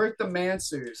better. Worth the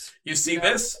Mansers. You see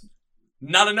this?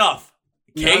 Not enough.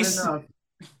 Not Case. enough.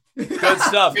 Good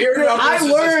stuff. Beer numbers I is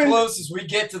as learned- close as we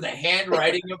get to the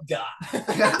handwriting of God.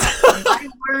 I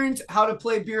learned how to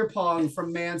play beer pong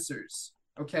from Mansers.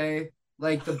 Okay,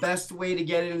 like the best way to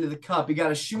get it into the cup, you got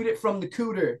to shoot it from the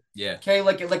cooter. Yeah. Okay,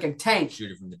 like a tank.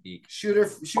 Shoot it from the beak. Shoot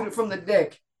it from the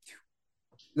dick.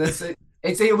 That's it.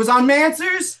 It was on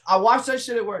Mansers. I watched that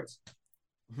shit. It works.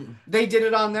 They did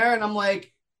it on there, and I'm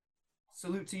like,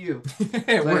 salute to you.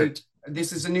 It Like, worked.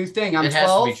 this is a new thing. I'm It has to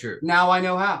 12. be true. Now I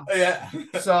know how. Yeah.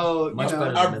 So you Much know.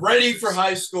 better. I'm ready for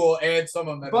high school and some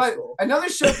of middle But school. another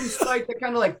show from Spike that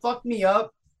kind of like fucked me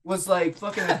up was like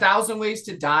fucking 1,000 Ways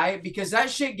to Die, because that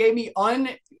shit gave me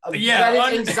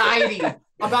anxiety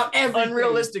about everything.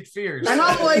 Unrealistic fears. And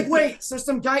I'm like, wait, so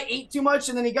some guy ate too much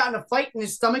and then he got in a fight and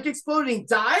his stomach exploded and he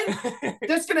died?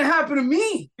 That's gonna happen to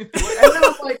me. And then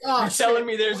I'm like, oh, You're telling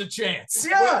me there's a chance.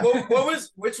 yeah.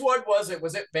 Which one was it?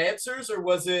 Was it Mansers or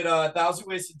was it 1,000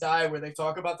 Ways to Die, where they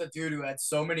talk about the dude who had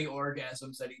so many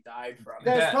orgasms that he died from?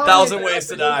 That's Yeah. probably 1,000 the Ways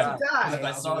to 1,000 Die.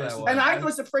 I saw that one. And I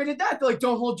was afraid of that. They're like,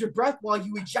 don't hold your breath while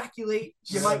you ejaculate.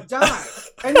 You might die.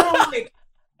 And then I'm like,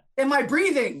 am I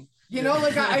breathing? You know,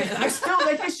 like I still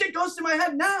like this shit goes to my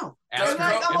head now. Ask And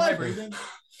like, her, I'm am I like, breathing?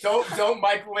 Don't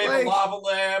microwave Like- a lava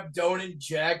lamp. Don't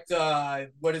inject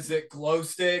what is it? Glow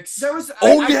sticks. there was.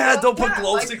 Oh I yeah, felt don't put that,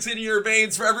 glow like- sticks into your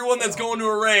veins. For everyone that's going to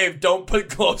a rave, don't put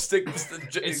glow sticks.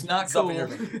 It's not stuff in cool. your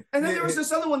veins. And then there was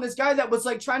this other one, this guy that was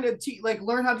like trying to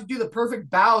learn how to do the perfect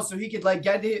bow so he could like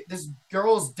get this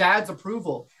girl's dad's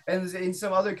approval. And in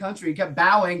some other country, he kept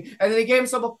bowing, and then he gave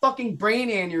himself a fucking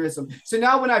brain aneurysm. So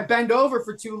now when I bend over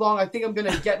for too long, I think I'm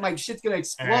gonna get my shit's gonna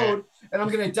explode and I'm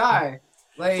gonna die.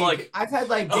 Like I've had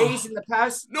like days in the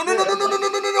past. No, I'm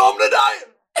gonna die.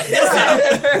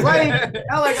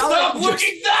 Like, Stop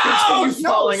looking down!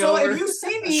 No, falling so over. if you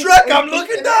see me, Shrek, if- I'm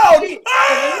looking if down. anybody-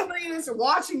 Ah! If anybody is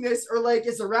watching this or like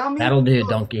is around me, That'll do, look,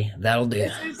 donkey. That'll do.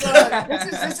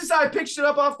 this is how I picked it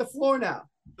up off the floor now.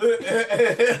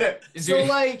 So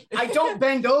like I don't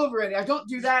bend over it. I don't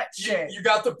do that shit. You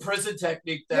got the prison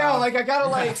technique down. Yeah, like I gotta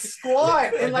like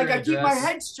squat and like I keep my Dress.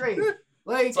 head straight.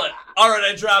 Like It's like, all right, I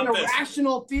an dropped this.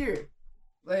 irrational fear.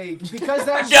 Like because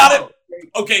that Got show, it.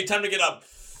 Okay, time to get up.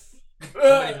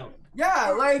 yeah,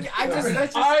 like I just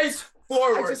that's just eyes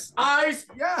forward. I just- Eyes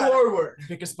yeah. forward.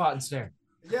 Pick a spot and stare.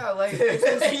 Yeah, like it's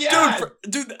just, Yeah.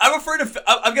 Dude, I'm afraid of.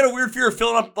 I've got a weird fear of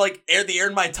filling up like the air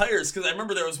in my tires, because I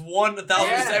remember there was one 1,000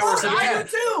 yeah, Ways where some I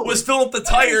dude do too. was filling up the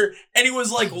tire and he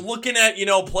was like looking at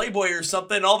Playboy or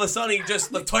something. And all of a sudden,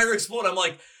 the tire exploded. I'm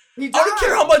like, He I don't died.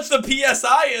 care how much the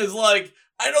PSI is. Like,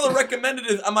 I know the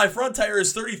recommended on my front tire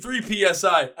is 33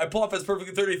 PSI. I pull up as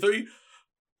perfectly 33.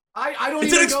 I don't It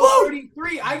did even explode. go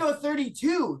 33. I go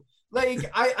 32.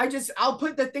 Like I'll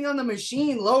put the thing on the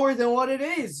machine lower than what it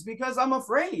is because I'm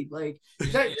afraid. Like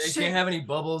that You shit. can't have any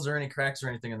bubbles or any cracks or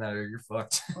anything in that, or you're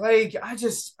fucked. Like I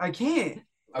can't.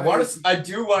 I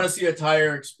do want to see a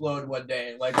tire explode one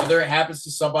day. Like whether it happens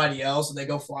to somebody else and they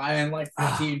go flying like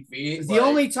 15 feet. The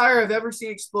only tire I've ever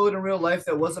seen explode in real life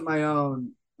that wasn't my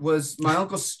own was my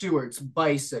Uncle Stuart's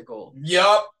bicycle.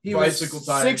 Yup. He Bicycle was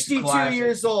tires. 62 Classic.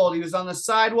 years old. He was on the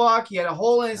sidewalk. He had a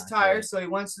hole in his Not tire, good. so he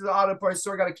went to the auto parts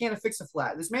store, got a can of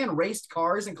Fix-A-Flat. This man raced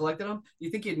cars and collected them. You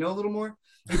think he'd know a little more?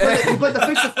 He put the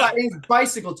Fix-A-Flat in his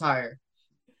bicycle tire,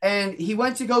 and he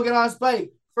went to go get on his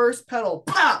bike. First pedal,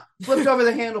 pop, flipped over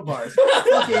the handlebars.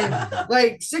 Fucking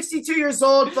like 62 years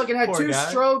old, fucking had Poor 2 guy.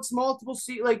 strokes, multiple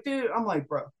seat. Like, dude, I'm like,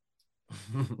 bro.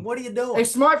 What are you doing?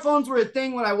 If smartphones were a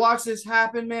thing when I watched this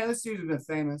happen, man, this dude would have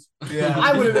been famous. Yeah.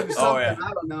 I would have been something. Oh, yeah.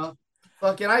 I don't know.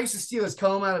 Fucking, I used to steal his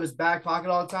comb out of his back pocket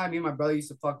all the time. Me and my brother used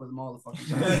to fuck with him all the fucking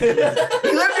time.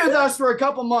 He lived with us for a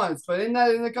couple months, but in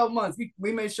a couple months,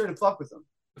 we made sure to fuck with him.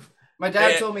 My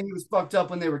dad Hey. told me he was fucked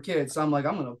up when they were kids, so I'm like,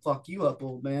 I'm gonna fuck you up,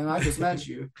 old man. I just met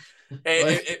you.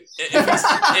 Hey,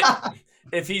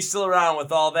 if he's still around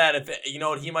with all that, if you know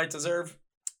what he might deserve,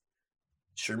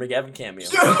 Sure McGavin cameo.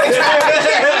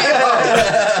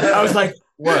 I was like,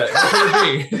 what? What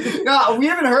could it be? No, we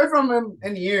haven't heard from him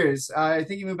in years. I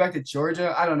think he moved back to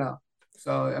Georgia. I don't know.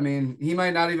 So I mean, he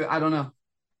might not even. I don't know.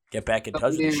 Get back in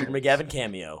touch with the Shooter McGavin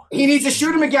cameo. He needs a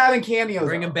Shooter McGavin cameo.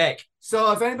 Bring him back.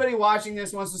 So if anybody watching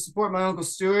this wants to support my uncle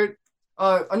Stuart,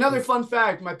 another fun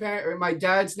fact: my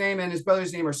dad's name and his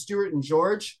brother's name are Stuart and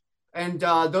George, and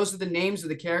those are the names of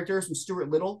the characters from Stuart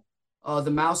Little,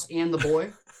 the mouse and the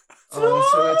boy. So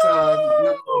that's another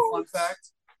little fun fact.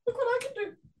 Look what I can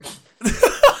do.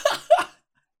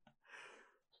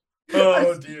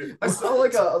 Oh dear. I saw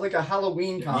like a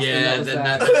Halloween costume. Yeah, that was then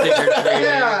that. that's the trick or treating.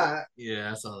 Yeah.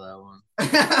 Yeah, I saw that one.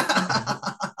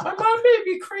 My mom may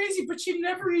be crazy, but she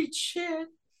never eats shit.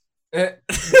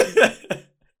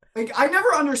 Like I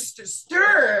never understood.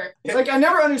 Like I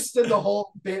never understood the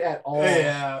whole bit at all.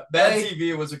 Yeah, Mad Like,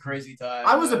 TV was a crazy time.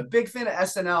 I was a man. big fan of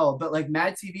SNL, but like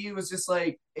Mad TV was just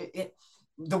like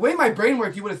the way my brain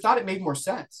worked. You would have thought it made more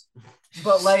sense,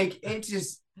 but like it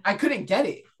just I couldn't get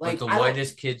it. Like Like the I don't-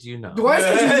 whitest kids you know. the whitest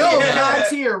kids you know, Yeah. God's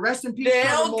here. Rest in peace, Trevor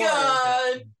Nail Moore.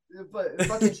 gun. But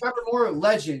fucking Trevor Moore,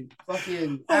 legend.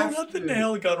 Fucking Oh, not the absolute.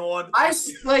 nail gun one.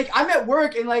 I'm at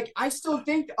work and like I still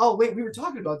think. Oh wait, we were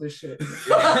talking about this shit. Conversation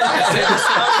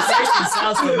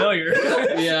sounds familiar.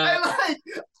 Yeah. I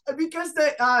like because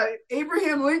the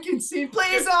Abraham Lincoln scene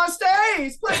plays on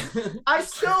stage. I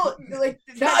still like.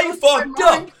 Now that you goes to my fucked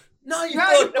mind. up. Now you Now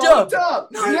you fucked fucked up.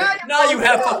 up. Now you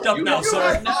have fucked up now, You sir.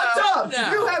 have fucked up.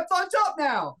 Now. You have fucked up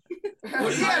now. What do you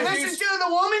Yeah, think listen he's- to the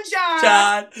woman, John.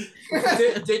 John,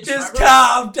 Did just Trevor-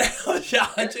 calm down,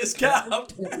 John. Just calm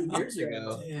down. Years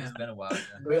ago. It's been a while. I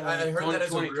heard that as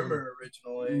a 2020. rumor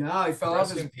originally. No, he fell off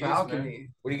Rest his in peace, balcony.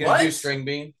 What are you gonna do, What? String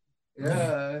Bean?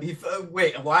 Yeah.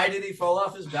 Wait, why did he fall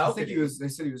off his I balcony? think he was. They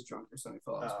said he was drunk or something.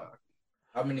 He fell off his Oh.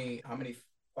 balcony. How many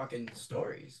fucking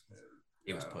stories?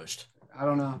 He was pushed. I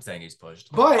don't know. I'm saying he's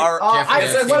pushed. But Our- Jeffrey I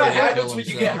Epstein said what I did had. kill Happens when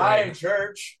you himself, get high right? in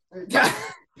church. Yeah.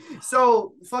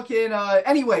 So fucking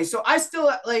anyway, so I still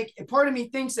like part of me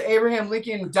thinks that Abraham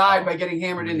Lincoln died by getting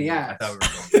hammered in the ass. I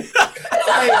thought we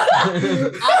were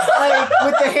going. like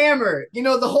with the hammer, you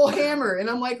know, the whole hammer. And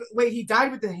I'm like, wait, he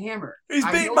died with the hammer. He's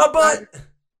I beating know my butt.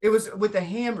 It was with the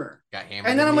hammer. Got hammered.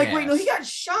 And then in I'm the like, wait, no, ass. he got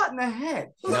shot in the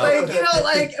head. No. Like, you know,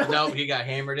 like No, he got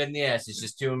hammered in the ass. It's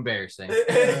just too embarrassing.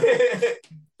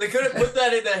 They couldn't put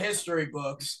that in the history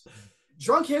books.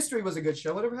 Drunk History was a good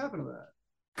show. Whatever happened to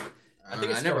that? I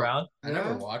think it's I still never, around. I never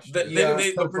Yeah. watched The- it. They- Yeah,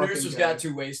 they- the so producers fucking got good.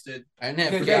 too wasted. I didn't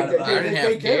have, They- I they- didn't they- have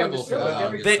they did cable on for the the show, like,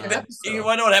 longest They, time. they, you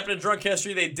want to know what happened in Drunk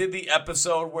History? They did the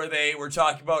episode where they were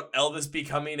talking about Elvis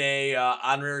becoming a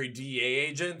honorary DEA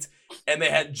agent, and they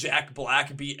had Jack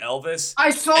Black be Elvis.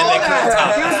 I saw And they couldn't top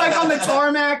that. He was that. like on the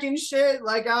tarmac and shit,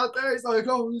 like out there. He's like,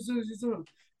 oh,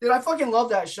 dude, I fucking love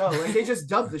that show. Like they just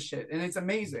dubbed the shit, and it's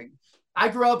amazing. I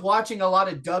grew up watching a lot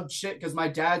of dubbed shit because my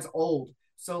dad's old.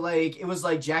 So like it was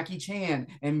like Jackie Chan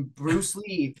and Bruce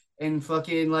Lee and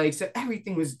fucking like so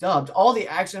everything was dubbed. All the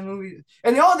action movies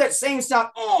and they all had that same sound.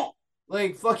 Oh,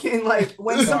 like fucking like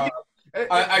when something.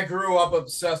 I grew up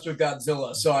obsessed with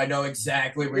Godzilla, so I know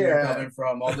exactly where you're Yeah. coming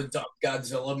from. All the dumb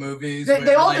Godzilla movies. they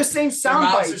where, all like, have the same their sound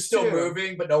mouths bites are still too.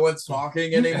 moving, but no one's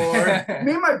talking anymore.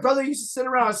 Me and my brother used to sit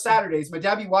around on Saturdays. My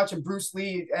dad be watching Bruce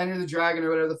Lee, Enter the Dragon, or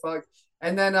whatever the fuck.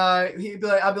 And then he'd be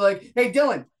like, I'd be like, hey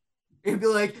Dylan. He'd be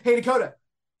like, hey Dakota.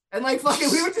 And like fucking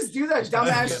we would just do that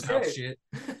dumbass Mouth shit.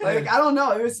 Like, I don't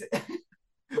know. It was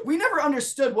we never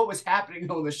understood what was happening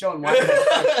on the show and why.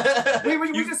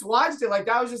 We just watched it like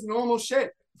that was just normal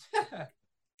shit.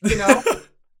 You know?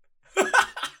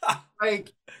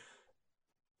 Like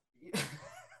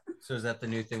So is that the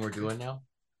new thing we're doing now?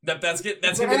 That's gonna be the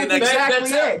Exactly. next.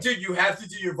 Exactly it. Dude, you have to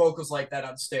do your vocals like that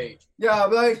on stage. yeah, I'd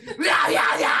be like, yeah,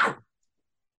 yeah, yeah.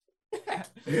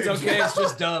 It's okay. It's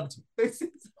just dubbed.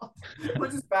 We'll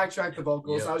just backtrack the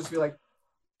vocals. Yep. I'll just be like,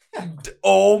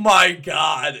 Oh my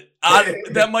god,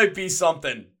 that might be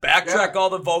something. Backtrack all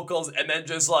the vocals and then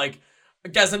just like,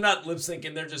 guys, I'm not lip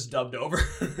syncing. They're just dubbed over.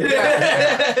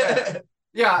 yeah.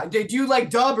 Yeah, they do like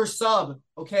dub or sub.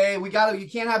 Okay, you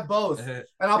can't have both. And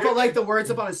I'll put like the words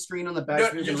up on a screen on the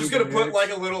back. No, you're just gonna put like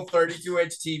a little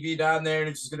 32-inch TV down there, and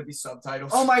it's just gonna be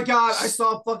subtitles. Oh my god, I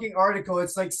saw a fucking article.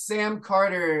 It's like Sam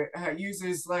Carter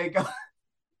uses like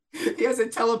he has a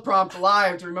teleprompt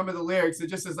live to remember the lyrics. It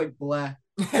just says like blah.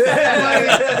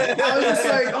 I was just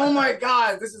like, oh my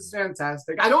god, this is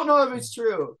fantastic. I don't know if it's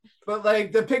true, but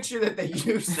like the picture that they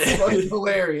used is like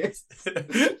hilarious.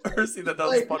 Percy, that was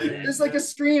Like, funny. there's like a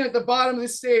screen at the bottom of the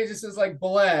stage that says like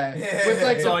blah with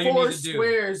like That's all the you 4 need to do.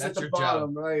 squares That's at the your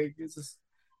bottom. Like it's just,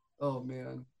 oh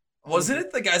man. Wasn't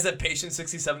it the guys at Patient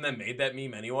 67 that made that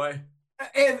meme anyway?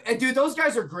 And dude, those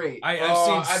guys are great.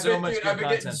 I've seen so much good I've been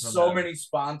getting content from so them. many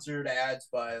sponsored ads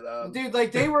by them. Dude,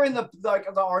 like they were in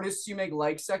the artists you make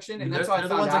like section, and that's how I They're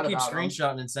found the ones out that keep about them.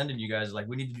 screenshotting and sending you guys like,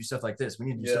 we need to do stuff like this. We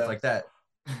need to do Yeah. stuff like that.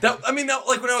 That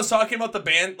like when I was talking about the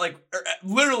band, like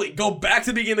literally go back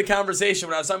to the beginning of the conversation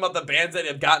when I was talking about the bands that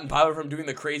have gotten popular from doing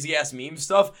the crazy ass meme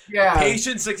stuff. Yeah.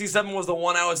 Patient 67 was the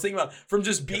one I was thinking about from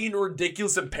just being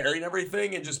ridiculous and parrying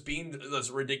everything and just being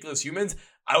those ridiculous humans.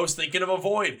 I was thinking of a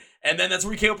Void, and then that's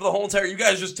where we came up with the whole entire. You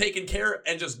guys just taking care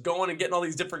and just going and getting all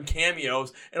these different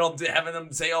cameos and having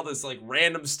them say all this like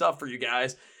random stuff for you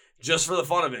guys just for the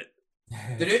fun of it.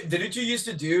 Didn't you used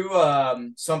to do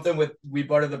something with We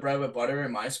Butter the Bread with Butter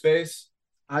in MySpace?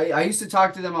 I used to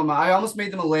talk to them I almost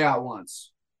made them a layout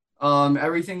once.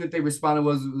 Everything that they responded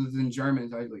was in German,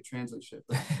 so I had to like translate shit.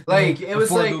 But, like it was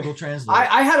Before like Google Translate.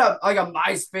 I had a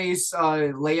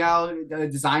MySpace layout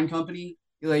design company.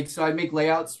 Like so I'd make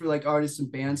layouts for like artists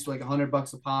and bands for like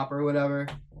 $100 a pop or whatever.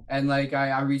 And like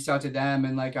I reached out to them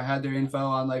and like I had their info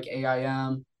on like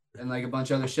AIM and like a bunch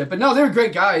of other shit. But no, they were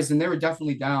great guys and they were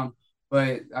definitely down.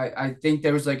 But I think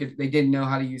there was like they didn't know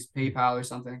how to use PayPal or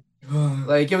something.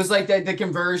 Like it was like the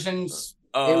conversions.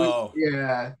 Oh,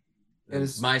 Yeah. It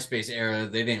was MySpace era,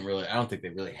 they didn't really. I don't think they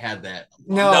really had that.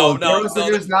 no, No,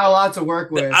 there was not a lot to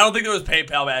work with. I don't think there was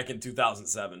PayPal back in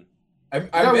 2007. There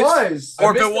was.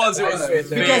 Or if it was, it was Because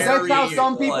that's how very,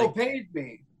 some people like- paid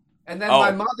me. And then Oh.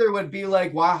 my mother would be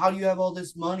like, "Why? How do you have all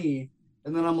this money?"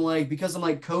 And then I'm like, "Because I'm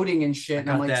like coding and shit." And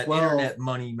I'm Got like that 12. internet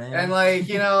money, man. And like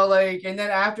like, and then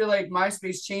after like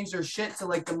MySpace changed their shit to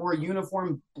like the more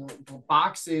uniform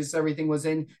boxes everything was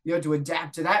in, you had to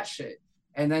adapt to that shit.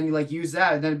 And then you like use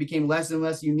that, and then it became less and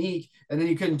less unique, and then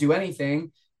you couldn't do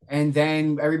anything. And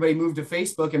then everybody moved to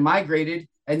Facebook and migrated,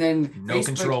 and then no Facebook,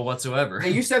 control whatsoever.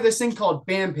 They used to have this thing called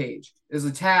Band Page. There's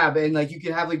a tab, and like you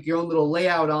could have like your own little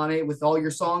layout on it with all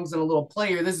your songs and a little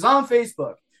player. This is on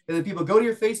Facebook. And then people go to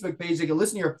your Facebook page, they can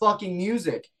listen to your fucking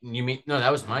music. You mean no?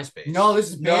 That was MySpace. No, this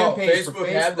is No, Band Page for Facebook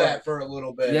had that for a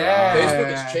little bit. Yeah.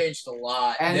 Facebook has changed a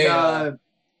lot. And They,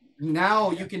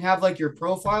 now you can have like your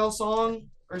profile song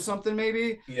or something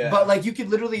maybe. yeah. But like you could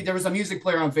literally, there was a music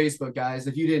player on Facebook, guys,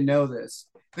 if you didn't know this.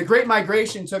 The Great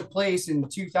Migration took place in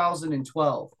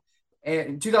 2012.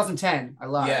 And 2010, I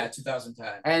lied. Yeah, 2010.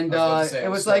 And I was about to say, it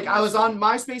was still like I was missing. on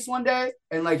MySpace one day,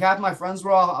 and like half my friends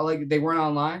were all like they weren't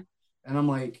online, and I'm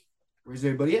like, "Where's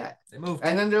everybody at?" They moved.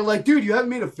 And then they're like, "Dude, you haven't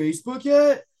made a Facebook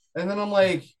yet?" And then I'm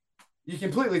like, "You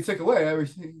completely took away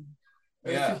everything."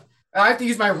 Yeah. I have to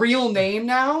use my real name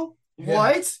now. Yeah.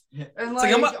 What? Yeah. And It's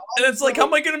like, and it's like, how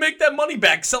am I gonna make that money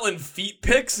back? Selling feet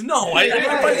pics? No, I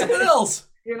gotta find something else.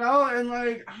 You know, and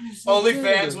like I'm just like,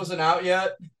 OnlyFans dude. wasn't out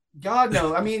yet. God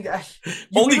no. I mean,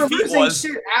 Only we were feet losing was.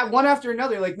 shit at one after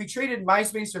another. Like we traded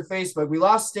MySpace for Facebook. We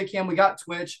lost Stickam. We got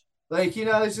Twitch. Like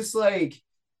it's just like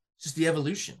It's just the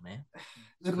evolution, man.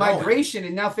 the migration,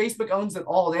 and now Facebook owns it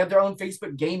all. They have their own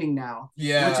Facebook Gaming now,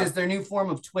 Yeah. which is their new form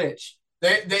of Twitch.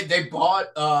 They bought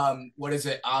what is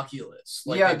it, Oculus?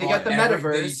 Yeah, they got bought the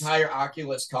metaverse. the entire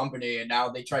Oculus company, and now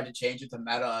they tried to change it to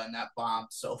Meta, and that bombed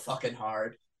so fucking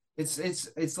hard.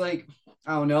 It's like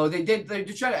I don't know. They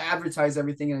try to advertise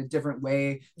everything in a different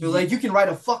way. They're like, you can ride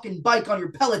a fucking bike on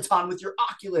your Peloton with your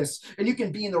Oculus, and you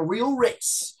can be in the real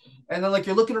race. And then like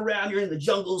you're looking around, you're in the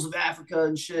jungles of Africa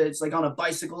and shit. It's like on a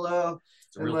bicycle though.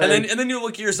 real like, And then you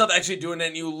look at yourself actually doing it,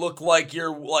 and you look like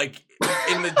you're like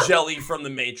in the jelly from the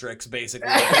Matrix, basically.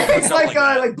 it's Something like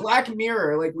that. like Black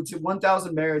Mirror, like with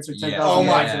 1,000 merits or 10,000. Yeah. Oh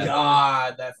my merits.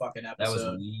 god, that fucking That was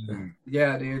episode. weird.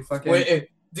 Yeah, dude. Fucking. Wait,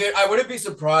 dude, I wouldn't be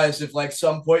surprised if like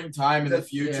some point in time in the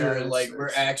future, yeah, like it's-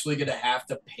 we're actually gonna have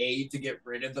to pay to get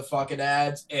rid of the fucking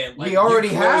ads, and like We already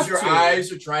you close have your to.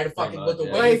 eyes or try to fucking much, look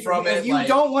yeah. away like, from if it. you like,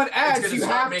 don't want it's ads, gonna you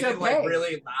start have making to like pay.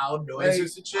 really loud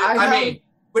noises and shit. I I have- mean,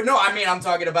 but no, I mean I'm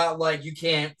talking about like you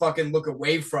can't fucking look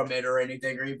away from it or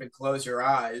anything, or even close your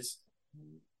eyes.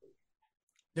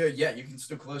 Dude, yeah, you can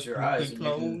still close your eyes and you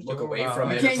can look away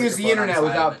from You it. can't and put use your the phone on internet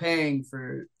without silent. paying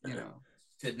for.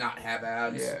 to not have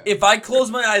ads. Yeah. If I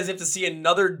close my eyes, I have to see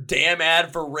another damn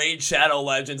ad for Raid Shadow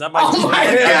Legends. I might. Oh my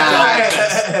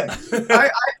just be done with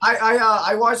this.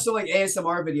 I watch some like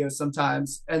ASMR videos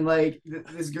sometimes, and like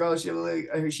this girl,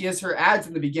 she has her ads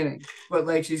in the beginning, but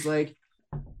like she's like,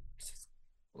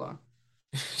 hold on,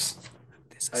 this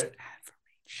is an ad for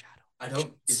Raid Shadow. I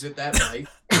don't. Is it that right?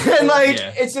 And like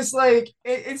Yeah. it's just like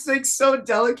it's like so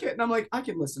delicate, and I'm like, I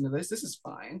can listen to this. This is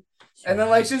fine. And then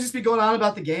like she'll just be going on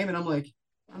about the game, and I'm like,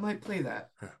 I might play that.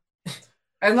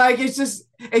 And like it's just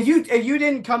if you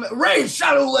didn't come Raid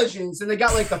Shadow Legends, and they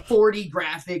got like the 4D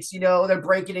graphics, you know, they're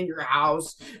breaking in your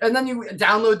house, and then you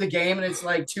download the game and it's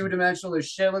like 2-dimensional as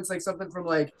shit. It looks like something from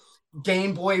like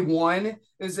Game Boy 1.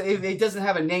 It doesn't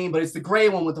have a name, but it's the gray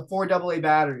one with the 4 AA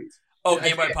batteries. Oh,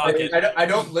 Game Boy Pocket. I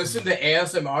don't listen to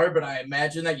ASMR, but I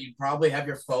imagine that you'd probably have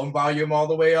your phone volume all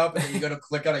the way up, and then you're gonna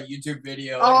click on a YouTube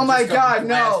video. Oh and it my just comes God, no.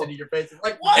 blasted in your face. It's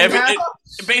like what? It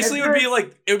basically would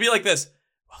be like this.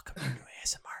 Welcome to a new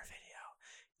ASMR video.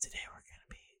 Today we're gonna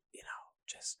be,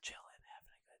 just chilling, having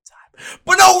a good time.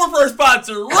 But no, we're for our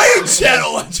sponsor, Raid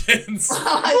Shadow Legends.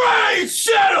 Raid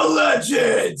Shadow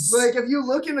Legends. Like if you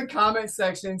look in the comment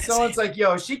section, someone's like,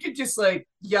 "Yo, she could just like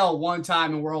yell one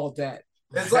time and we're all dead."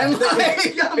 It's like,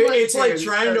 it's like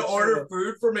trying to order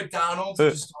food from McDonald's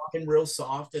and just talking real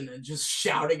soft and then just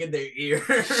shouting in their ear.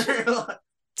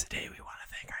 Today we want to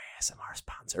thank our ASMR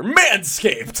sponsor,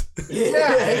 Manscaped.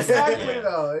 Yeah, exactly.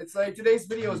 Though it's like today's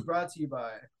video is brought to you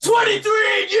by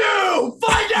 23andU.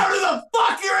 Find out who the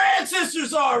fuck your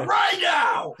ancestors are right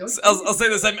now. I'll say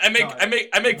this.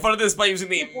 I make fun of this by using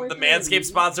the Manscaped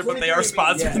sponsor, but they are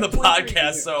sponsoring the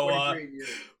podcast. So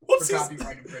For whoopsies.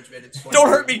 copyright infringement, it's Don't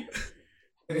hurt me.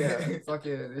 Yeah,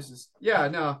 fucking. This is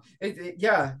no.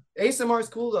 Yeah, ASMR is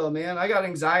cool though, man. I got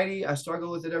anxiety. I struggle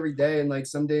with it every day, and like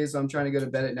some days I'm trying to go to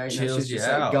bed at night, and Chills that's you just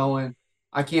like out. going.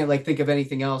 I can't like think of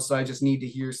anything else, so I just need to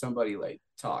hear somebody like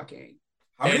talking.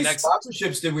 How Hey, many next-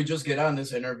 sponsorships did we just get on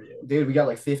this interview? Dude, we got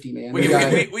like 50, man. We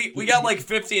got got like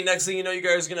 50, and next thing you know, you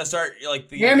guys are gonna start like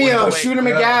the Cameo, wait, Shooter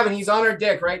McGavin. He's on our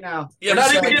dick right now. Yeah, We're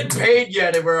not so- even getting paid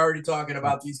yet, and we're already talking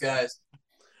about these guys.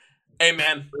 Hey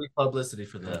man, Free publicity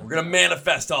for them. we're gonna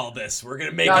manifest all this. We're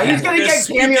gonna make No, it. he's gonna We're get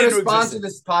speak Cameo to into sponsor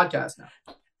existence. this podcast now.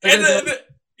 And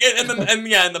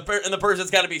the person that's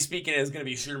got to be speaking is gonna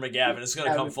be Shooter McGavin. It's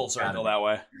gonna come full circle that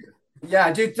way.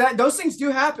 Yeah, dude, those things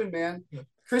do happen, man.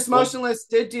 Chris Motionless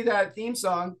did do that theme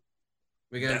song.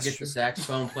 We gotta That's get true. the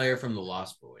saxophone player from the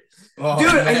Lost Boys. Oh,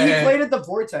 Dude, and he man. played at the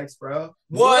Vortex, bro.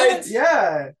 What?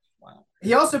 Yeah. Wow.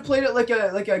 He also played it like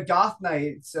a goth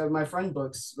night. So my friend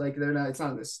books like they're not. It's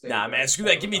not on this stage. Nah, man, screw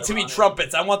that. Give me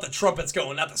trumpets. I want the trumpets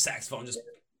going, not the saxophone. Just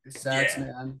Sax, Yeah.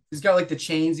 man. He's got like the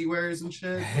chains he wears and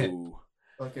shit. ooh.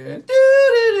 Fucking.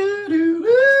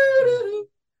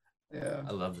 Yeah.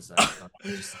 I love the saxophone.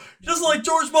 Just like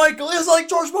George Michael. It's like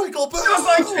George Michael.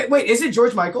 Wait, is it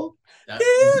George Michael?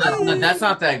 That's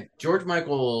not that. George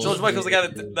Michael. George Michael's the guy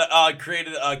that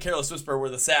created Careless Whisper, where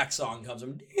the sax song comes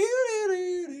from.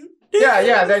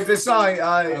 Yeah. There's this song.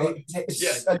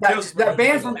 That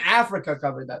band from Africa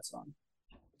covered that song.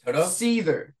 Toto?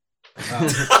 Seether.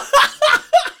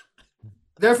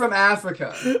 They're from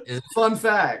Africa. Is- Fun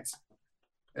fact.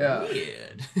 Yeah.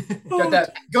 Weird. Got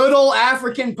that good old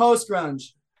African post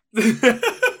grunge.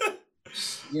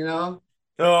 You know?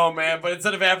 Oh man, but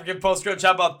instead of African post grunge,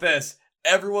 how about this?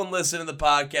 Everyone listening to the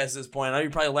podcast at this point, I know you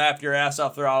probably laughed your ass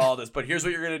off throughout all this, but here's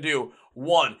what you're gonna do.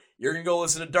 1, you're gonna go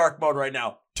listen to Dark Mode right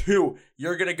now. 2,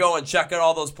 you're gonna go and check out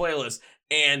all those playlists.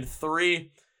 And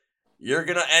 3, you're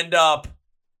gonna end up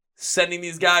sending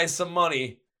these guys some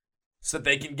money so that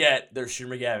they can get their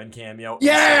Shooter McGavin cameo.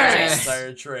 Yes!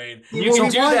 Entire train. You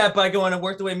can do that by going to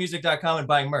workthewaymusic.com and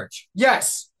buying merch.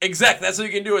 Yes. Exactly, that's how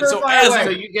you can do it. Sure, So fire as away. So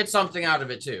you get something out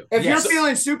of it too. If Yeah, you're so-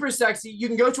 feeling super sexy, you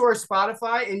can go to our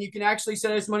Spotify and you can actually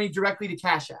send us money directly to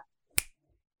Cash App.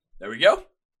 there we go.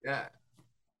 Yeah.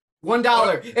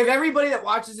 $1. If everybody that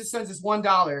watches this sends us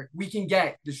 $1, we can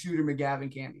get the Shooter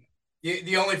McGavin cameo.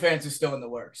 The OnlyFans is still in the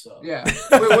works, so Yeah.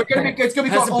 We're gonna be, it's gonna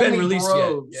be called Hasn't been Only released yet.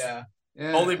 Bros. yeah.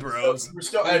 Yeah. Only bros. We're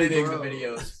still Only editing bros. the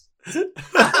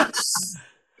videos.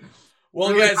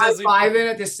 Well, We're guys, like as we high-fiving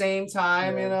at the same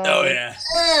time, you know? oh yeah.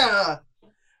 Yeah.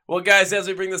 Well, guys, as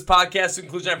we bring this podcast to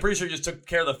conclusion, I'm pretty sure you just took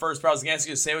care of the first part. I was going to ask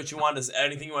you to say what you want,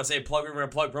 anything you want to say, plug, we're going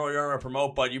to plug, promote, you're going to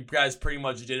promote, but you guys pretty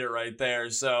much did it right there.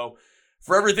 So,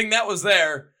 for everything that was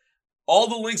there, All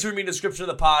the links are in the description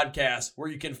of the podcast, where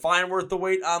you can find Worth the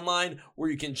Wait online, where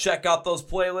you can check out those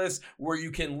playlists, where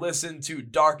you can listen to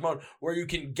Dark Mode, where you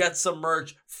can get some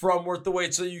merch from Worth the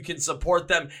Wait so you can support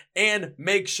them and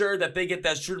make sure that they get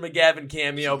that Shooter McGavin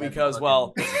cameo because,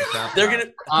 well, they're going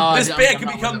to, this band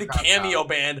can become the cameo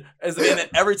band as the band that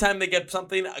every time they get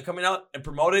something coming out and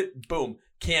promote it, boom,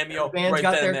 cameo. Band's right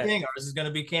got then their and there. thing. Ours is going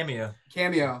to be cameo.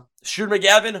 Cameo. Shooter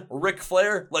McGavin, Ric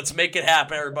Flair, let's make it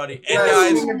happen, everybody. And Yeah,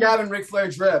 guys, Shooter McGavin, Ric Flair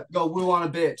drip. Go woo on a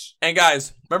bitch. and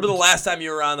guys, remember the last time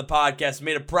you were on the podcast, I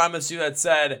made a promise to you that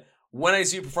said, when I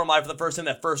see you perform live for the first time,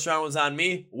 that first round was on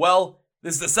me. Well,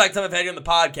 this is the second time I've had you on the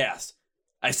podcast.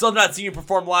 I still have not seen you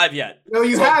perform live yet. No,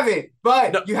 you So- haven't,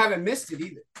 but No. you haven't missed it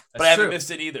either. But I haven't true. missed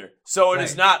it either. So it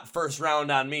is Right. not first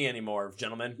round on me anymore,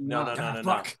 gentlemen. No.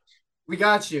 Fuck. We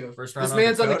got you. First round This on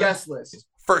man's on the Dakota? guest list.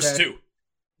 First Okay. two.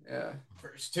 Yeah.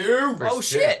 First two. Oh,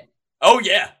 shit. Oh,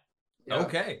 yeah. Yeah.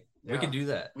 Okay. Yeah. We can do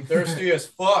that. We thirsty as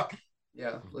fuck.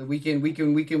 Yeah. We can.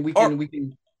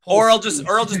 Or I'll just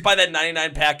buy that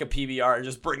 99 pack of PBR and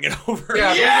just bring it over.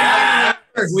 Yeah. Yeah.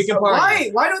 We can party.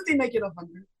 Why don't they make it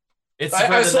 100? It's I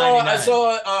for the saw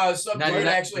 99. some dude 99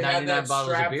 actually had 99 that bottles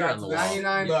of strapped beer on onto the wall.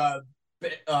 99.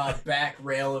 the back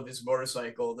rail of his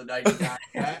motorcycle, the 99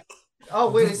 pack. Oh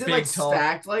wait, is it Big like tall.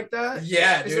 stacked like that?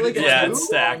 Yeah, Is it dude. like a Yeah, two? it's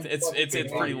stacked. It's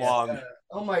pretty long.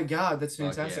 Oh my god, that's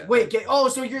Fuck fantastic. yeah. Wait,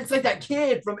 so it's like that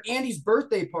kid from Andy's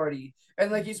birthday party,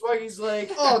 and like he's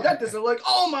like, oh, that doesn't look.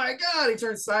 Oh my god, he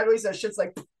turns sideways. That shit's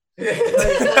like,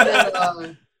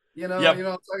 you know, Yep. you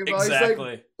know what I'm talking about. He's like,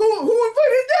 Exactly. who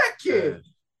invited that kid?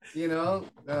 You know,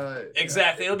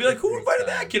 Exactly. It'll be like, who invited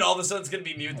that kid? All of a sudden, it's going to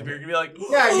be mute. The beer going to be like,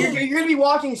 Yeah, you're gonna be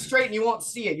walking straight and you won't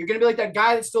see it. You're gonna be like that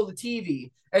guy that stole the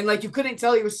TV, and like you couldn't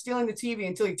tell he was stealing the TV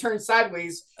until he turned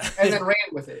sideways and then ran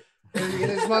with it. And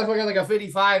this motherfucker like a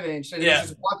 55-inch, and Yeah. he's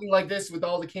just walking like this with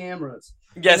all the cameras.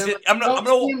 yes, And then, I'm don't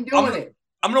gonna see him doing it.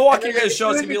 I'm gonna walk And into then that show.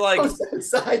 It's as gonna be soon as like, he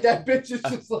comes outside, that bitch is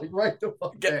just like right the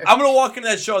fuck there. I'm gonna walk into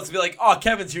that show. It's gonna be like, oh,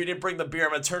 Kevin's here. You didn't bring the beer.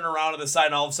 I'm gonna turn around to the side,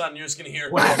 and all of a sudden, you're just gonna hear.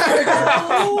 It's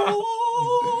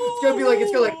gonna be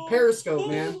like Periscope,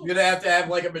 man. You're gonna have to have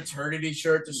like a maternity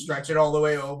shirt to stretch it all the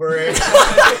way over it.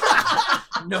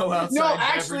 No outside No,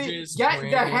 actually, beverages, get the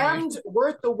branding. hemmed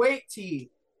worth the wait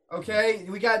tee. Okay,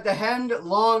 we got the hemmed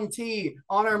long tee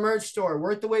on our merch store,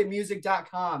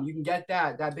 worththewaitmusic.com. You can get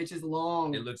that. That bitch is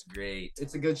long. It looks great.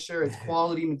 It's a good shirt. It's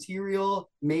quality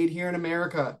material made here in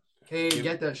America. Okay,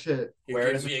 get that shit. Wear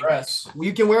it as a dress.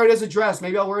 You can wear it as a dress.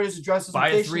 Maybe I'll wear it as a dress as Buy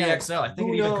a a fishnet. 3XL. I think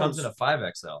Who it even knows? comes in a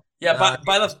 5XL. Yeah, buy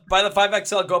the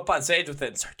 5XL. Go up on stage with it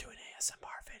and start doing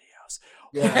ASMR videos.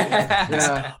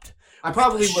 Yeah. I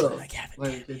probably will. McGavin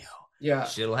Like, cameo. Yeah.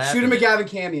 Shit'll happen. Shooter McGavin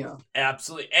cameo.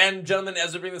 Absolutely. And gentlemen,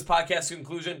 as we bring this podcast to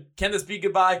conclusion, can this be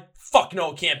goodbye? Fuck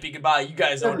no, it can't be goodbye. You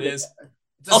guys know what it is.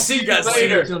 I'll see you guys See you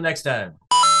later. until next time.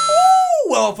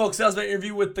 Well, folks, that was my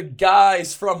interview with the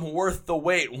guys from Worth the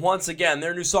Wait. Once again,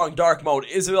 their new song, Dark Mode,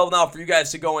 is available now for you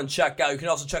guys to go and check out. You can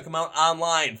also check them out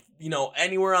online. You know,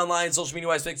 anywhere online, social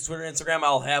media-wise, Facebook, Twitter, Instagram.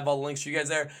 I'll have all the links for you guys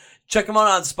there. Check them out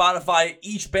on Spotify.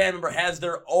 Each band member has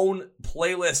their own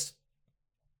playlist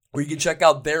where you can check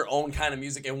out their own kind of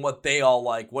music and what they all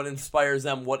like, what inspires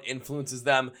them, what influences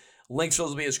them. Links will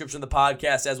be in the description of the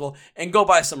podcast as well. And go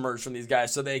buy some merch from these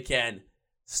guys so they can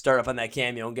start up on that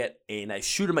cameo and get a nice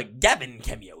Shooter McGavin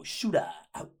cameo. Shooter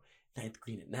out. 9th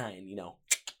green at 9, you know.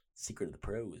 Secret of the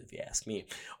pros, if you ask me.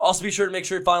 Also, be sure to make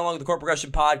sure you follow along with the Core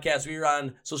Progression Podcast. We are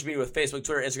on social media with Facebook,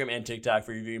 Twitter, Instagram, and TikTok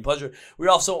for your viewing pleasure. We're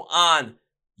also on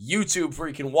YouTube where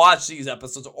you can watch these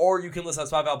episodes, or you can listen on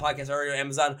Spotify Podcasts, or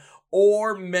Amazon,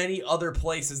 or many other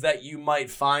places that you might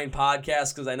find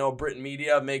podcasts, because I know Britain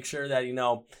Media, make sure that, you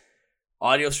know,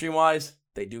 audio stream-wise,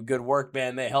 they do good work,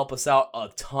 man. They help us out a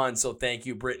ton, so thank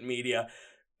you, Britain Media.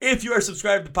 If you are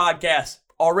subscribed to the podcast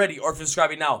already, or if you're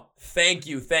subscribing now, thank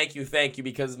you,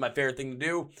 because it's my favorite thing to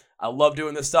do. I love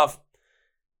doing this stuff.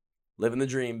 Living the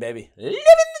dream, baby. Living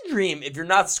the dream. If you're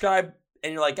not subscribed,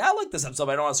 and you're like, I like this episode,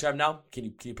 but I don't want to subscribe now, can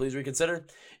you please reconsider?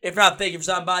 If not, thank you for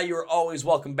stopping by. You are always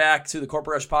welcome back to the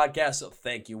Corporate Rush Podcast, so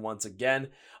thank you once again.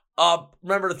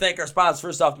 Remember to thank our sponsors.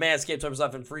 First off, Manscaped,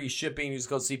 20% and free shipping. Use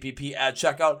code CPP at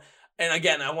checkout. And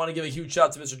again, I want to give a huge shout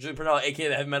out to Mr. Julian Purnell, a.k.a.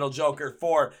 the Heavy Metal Joker,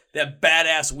 for that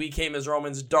badass We Came as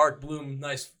Romans dark blue,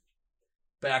 nice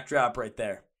backdrop right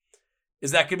there.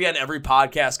 Is that going to be on every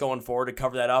podcast going forward to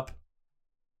cover that up?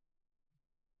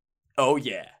 Oh,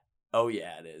 yeah. Oh,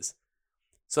 yeah, it is.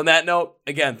 So on that note,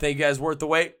 again, thank you guys. Worth the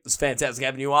wait. It's fantastic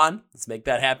having you on. Let's make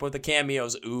that happen with the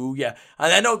cameos. Ooh, yeah. On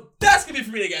that note, that's going to be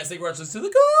for me today, guys. Thank you for listening to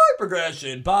the Core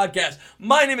Progression Podcast.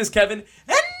 My name is Kevin, and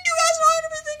you guys know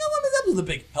everything I want is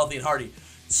absolutely big, healthy, and hearty.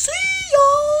 See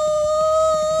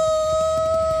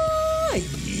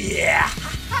ya! Yeah!